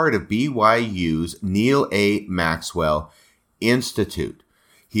 a part of BYU's Neil A. Maxwell Institute.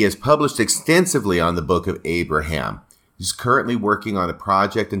 He has published extensively on the Book of Abraham. He's currently working on a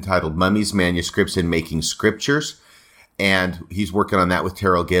project entitled Mummies, Manuscripts, and Making Scriptures, and he's working on that with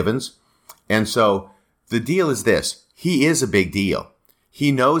Terrell Givens. And so the deal is this. He is a big deal.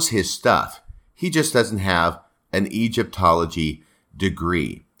 He knows his stuff. He just doesn't have an Egyptology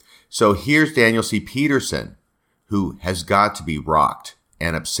degree. So here's Daniel C. Peterson, who has got to be rocked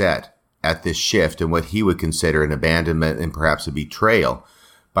and upset at this shift and what he would consider an abandonment and perhaps a betrayal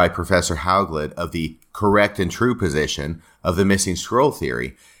by Professor Hoglid of the correct and true position of the missing scroll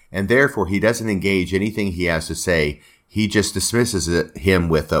theory. And therefore, he doesn't engage anything he has to say. He just dismisses him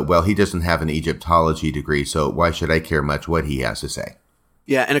with, well, he doesn't have an Egyptology degree, so why should I care much what he has to say?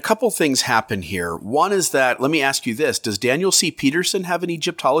 Yeah, and a couple things happen here. One is that, let me ask you this, does Daniel C. Peterson have an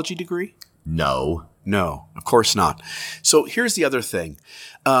Egyptology degree? No. No, of course not. So here's the other thing.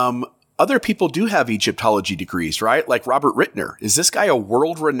 Other people do have Egyptology degrees, right? Like Robert Rittner. Is this guy a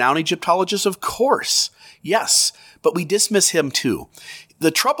world-renowned Egyptologist? Of course. Yes, but we dismiss him too.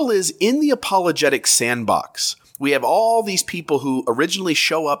 The trouble is, in the apologetic sandbox, we have all these people who originally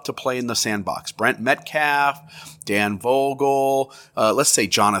show up to play in the sandbox. Brent Metcalf, Dan Vogel, let's say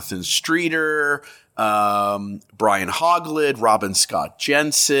Jonathan Streeter, Brian Hoglid, Robin Scott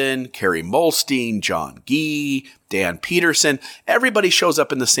Jensen, Kerry Molstein, John Gee, Dan Peterson. Everybody shows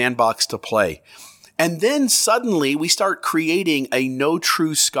up in the sandbox to play. And then suddenly we start creating a no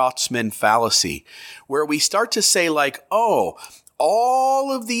true Scotsman fallacy where we start to say like, oh,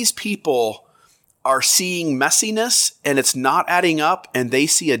 all of these people are seeing messiness and it's not adding up and they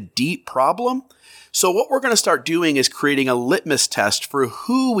see a deep problem. So what we're going to start doing is creating a litmus test for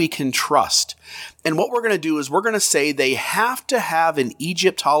who we can trust. And what we're going to do is we're going to say they have to have an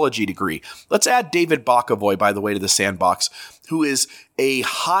Egyptology degree. Let's add David Bokovoy, by the way, to the sandbox, who is a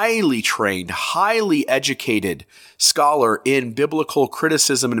highly trained, highly educated scholar in biblical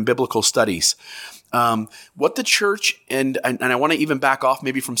criticism and biblical studies. What the church, and I want to even back off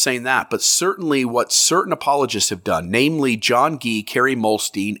maybe from saying that, but certainly what certain apologists have done, namely John Gee, Kerry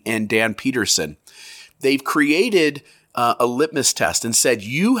Molstein, and Dan Peterson, they've created a litmus test and said,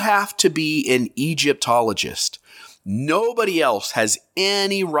 you have to be an Egyptologist. Nobody else has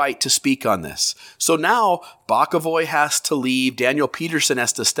any right to speak on this. So now Bokovoy has to leave. Daniel Peterson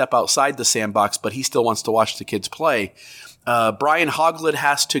has to step outside the sandbox, but he still wants to watch the kids play. Brian Hoglid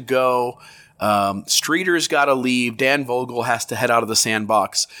has to go. Streeter's got to leave. Dan Vogel has to head out of the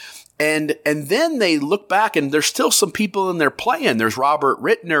sandbox. And then they look back and there's still some people in there playing. There's Robert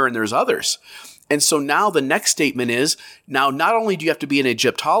Rittner and there's others. And so now the next statement is, now not only do you have to be an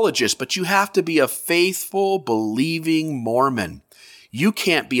Egyptologist, but you have to be a faithful, believing Mormon. You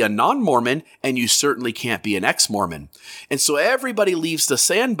can't be a non-Mormon, and you certainly can't be an ex-Mormon. And so everybody leaves the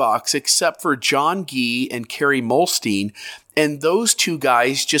sandbox except for John Gee and Kerry Molstein, and those two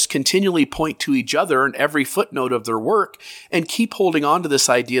guys just continually point to each other in every footnote of their work and keep holding on to this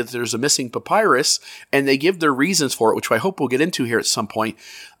idea that there's a missing papyrus, and they give their reasons for it, which I hope we'll get into here at some point.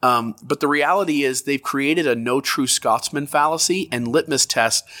 But the reality is they've created a no true Scotsman fallacy and litmus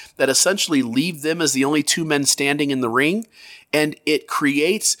test that essentially leave them as the only two men standing in the ring. And it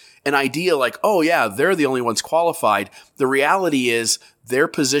creates an idea like, oh yeah, they're the only ones qualified. The reality is their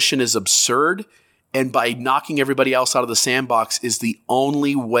position is absurd. And by knocking everybody else out of the sandbox is the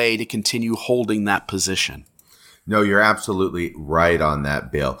only way to continue holding that position. No, you're absolutely right on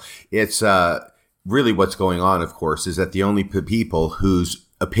that, Bill. It's really what's going on, of course, is that the only people whose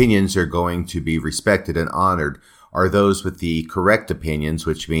opinions are going to be respected and honored are those with the correct opinions,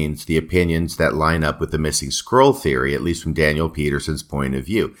 which means the opinions that line up with the missing scroll theory, at least from Daniel Peterson's point of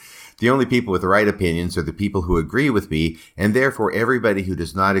view. The only people with the right opinions are the people who agree with me, and therefore everybody who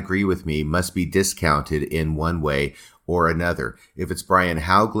does not agree with me must be discounted in one way or another. If it's Brian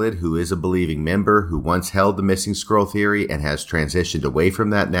Hauglid, who is a believing member, who once held the missing scroll theory and has transitioned away from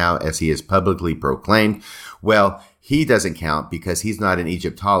that now, as he has publicly proclaimed, well, he doesn't count because he's not an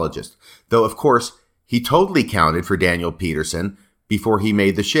Egyptologist. Though, of course, he totally counted for Daniel Peterson before he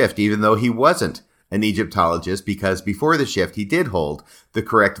made the shift, even though he wasn't an Egyptologist, because before the shift, he did hold the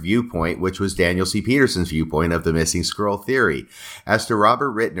correct viewpoint, which was Daniel C. Peterson's viewpoint of the missing scroll theory. As to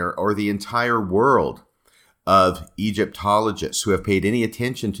Robert Rittner or the entire world of Egyptologists who have paid any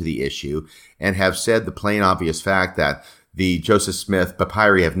attention to the issue and have said the plain obvious fact that the Joseph Smith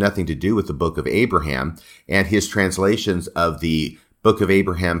papyri have nothing to do with the Book of Abraham, and his translations of the Book of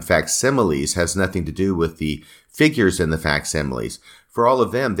Abraham facsimiles has nothing to do with the figures in the facsimiles. For all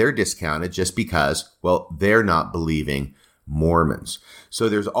of them, they're discounted just because, well, they're not believing Mormons. So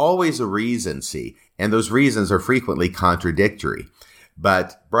there's always a reason, see, and those reasons are frequently contradictory.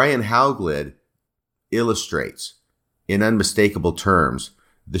 But Brian Hauglid illustrates in unmistakable terms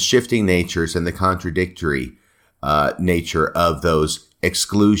the shifting natures and the contradictory nature of those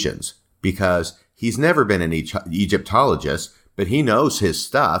exclusions, because he's never been an Egyptologist, but he knows his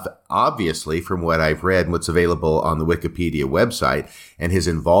stuff, obviously, from what I've read and what's available on the Wikipedia website, and his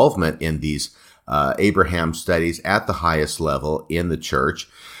involvement in these Abraham studies at the highest level in the church.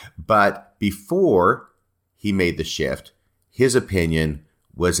 But before he made the shift, his opinion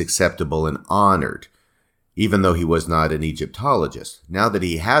was acceptable and honored, even though he was not an Egyptologist. Now that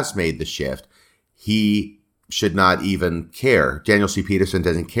he has made the shift, he should not even care. Daniel C. Peterson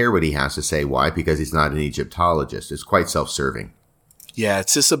doesn't care what he has to say. Why? Because he's not an Egyptologist. It's quite self-serving. Yeah,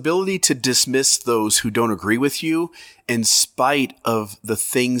 it's this ability to dismiss those who don't agree with you in spite of the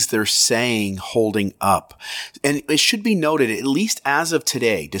things they're saying holding up. And it should be noted, at least as of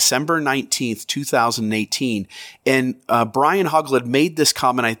today, December 19th, 2018, and Brian Hauglid made this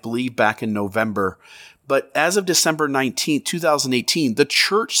comment, I believe, back in November. But as of December 19th, 2018, the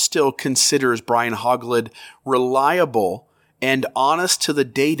church still considers Brian Hauglid reliable and honest to the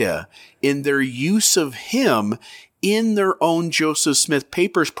data in their use of him in their own Joseph Smith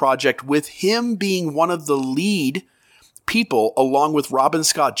Papers project, with him being one of the lead people, along with Robin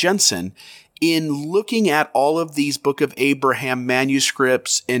Scott Jensen, in looking at all of these Book of Abraham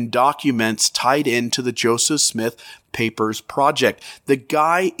manuscripts and documents tied into the Joseph Smith Papers project. The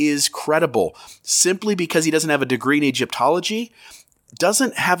guy is credible. Simply because he doesn't have a degree in Egyptology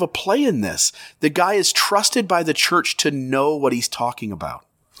doesn't have a play in this. The guy is trusted by the church to know what he's talking about.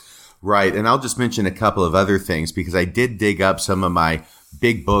 Right. And I'll just mention a couple of other things, because I did dig up some of my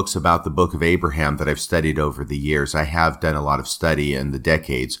big books about the Book of Abraham that I've studied over the years. I have done a lot of study in the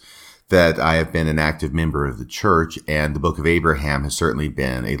decades that I have been an active member of the church, and the Book of Abraham has certainly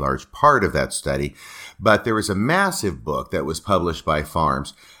been a large part of that study. But there was a massive book that was published by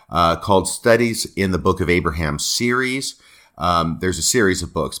Farms called Studies in the Book of Abraham series. There's a series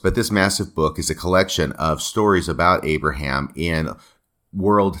of books, but this massive book is a collection of stories about Abraham in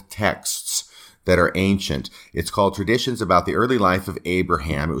world texts that are ancient. It's called Traditions About the Early Life of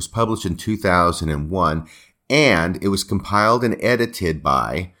Abraham. It was published in 2001, and it was compiled and edited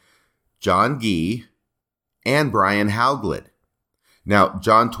by John Gee and Brian Hauglid. Now,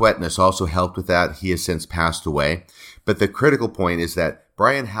 John Twetness also helped with that. He has since passed away. But the critical point is that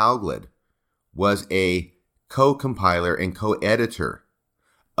Brian Hauglid was a co-compiler and co-editor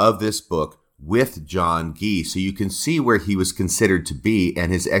of this book with John Gee. So you can see where he was considered to be,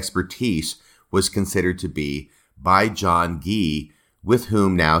 and his expertise was considered to be by John Gee, with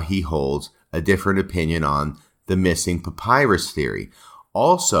whom now he holds a different opinion on the missing papyrus theory.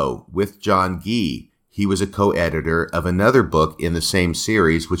 Also, with John Gee, he was a co-editor of another book in the same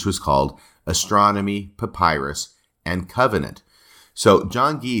series, which was called Astronomy, Papyrus, and Covenant. So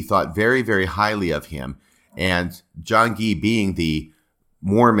John Gee thought very, very highly of him, and John Gee being the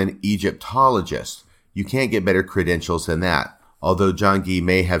Mormon Egyptologist, you can't get better credentials than that, although John Gee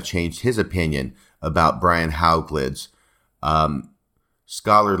may have changed his opinion about Brian Hauglid's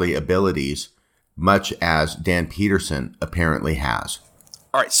scholarly abilities, much as Dan Peterson apparently has.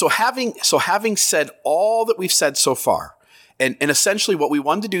 All right. So having said all that we've said so far, and essentially what we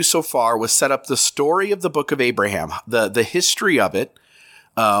wanted to do so far was set up the story of the Book of Abraham, the history of it,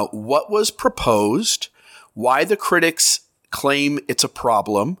 what was proposed, why the critics claim it's a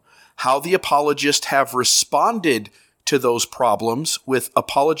problem, how the apologists have responded to those problems with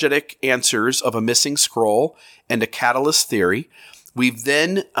apologetic answers of a missing scroll and a catalyst theory, We've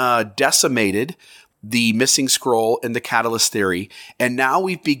then decimated the missing scroll and the catalyst theory. And now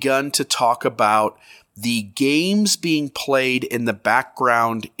we've begun to talk about the games being played in the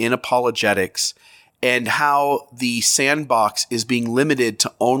background in apologetics and how the sandbox is being limited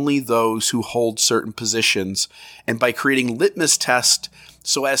to only those who hold certain positions, and by creating litmus tests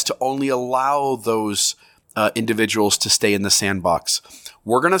so as to only allow those individuals to stay in the sandbox.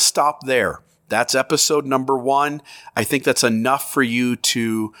 We're going to stop there. That's episode number 1. I think that's enough for you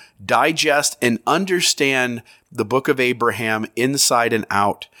to digest and understand the book of Abraham inside and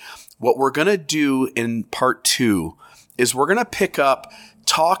out. What we're going to do in part 2 is we're going to pick up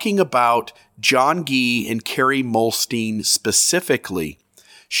talking about John Gee and Kerry Muhlestein specifically,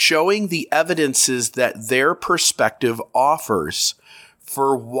 showing the evidences that their perspective offers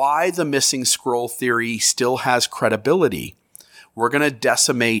for why the missing scroll theory still has credibility. We're going to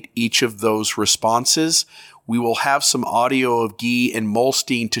decimate each of those responses. We will have some audio of Gee and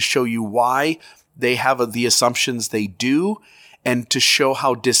Muhlestein to show you why they have the assumptions they do and to show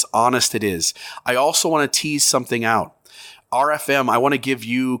how dishonest it is. I also want to tease something out. RFM, I want to give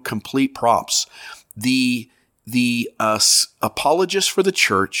you complete props. The apologists for the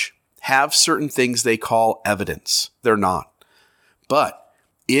church have certain things they call evidence. They're not. But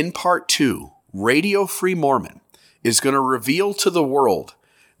in part 2, Radio Free Mormon is going to reveal to the world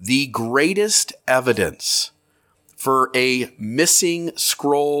the greatest evidence for a missing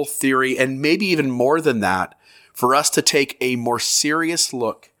scroll theory, and maybe even more than that, for us to take a more serious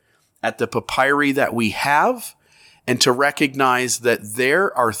look at the papyri that we have and to recognize that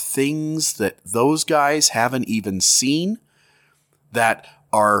there are things that those guys haven't even seen that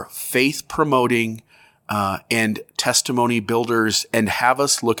are faith promoting and testimony builders, and have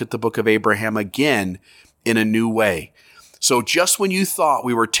us look at the book of Abraham again in a new way. So just when you thought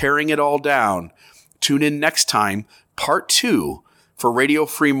we were tearing it all down, tune in next time, part 2, for Radio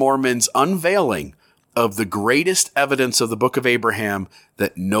Free Mormon's unveiling of the greatest evidence of the book of Abraham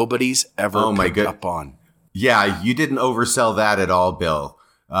that nobody's ever picked up on. Yeah, you didn't oversell that at all, Bill.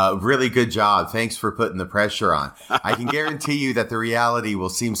 Really good job. Thanks for putting the pressure on. I can guarantee you that the reality will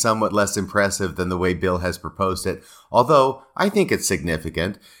seem somewhat less impressive than the way Bill has proposed it, although I think it's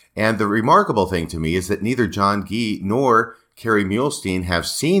significant. And the remarkable thing to me is that neither John Gee nor Kerry Muhlestein have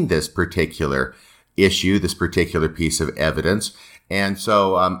seen this particular issue, this particular piece of evidence. And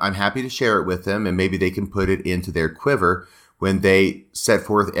so I'm happy to share it with them, and maybe they can put it into their quiver when they set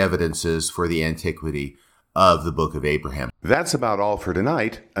forth evidences for the antiquity of the Book of Abraham. That's about all for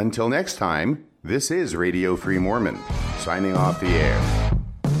tonight. Until next time, this is Radio Free Mormon, signing off the air.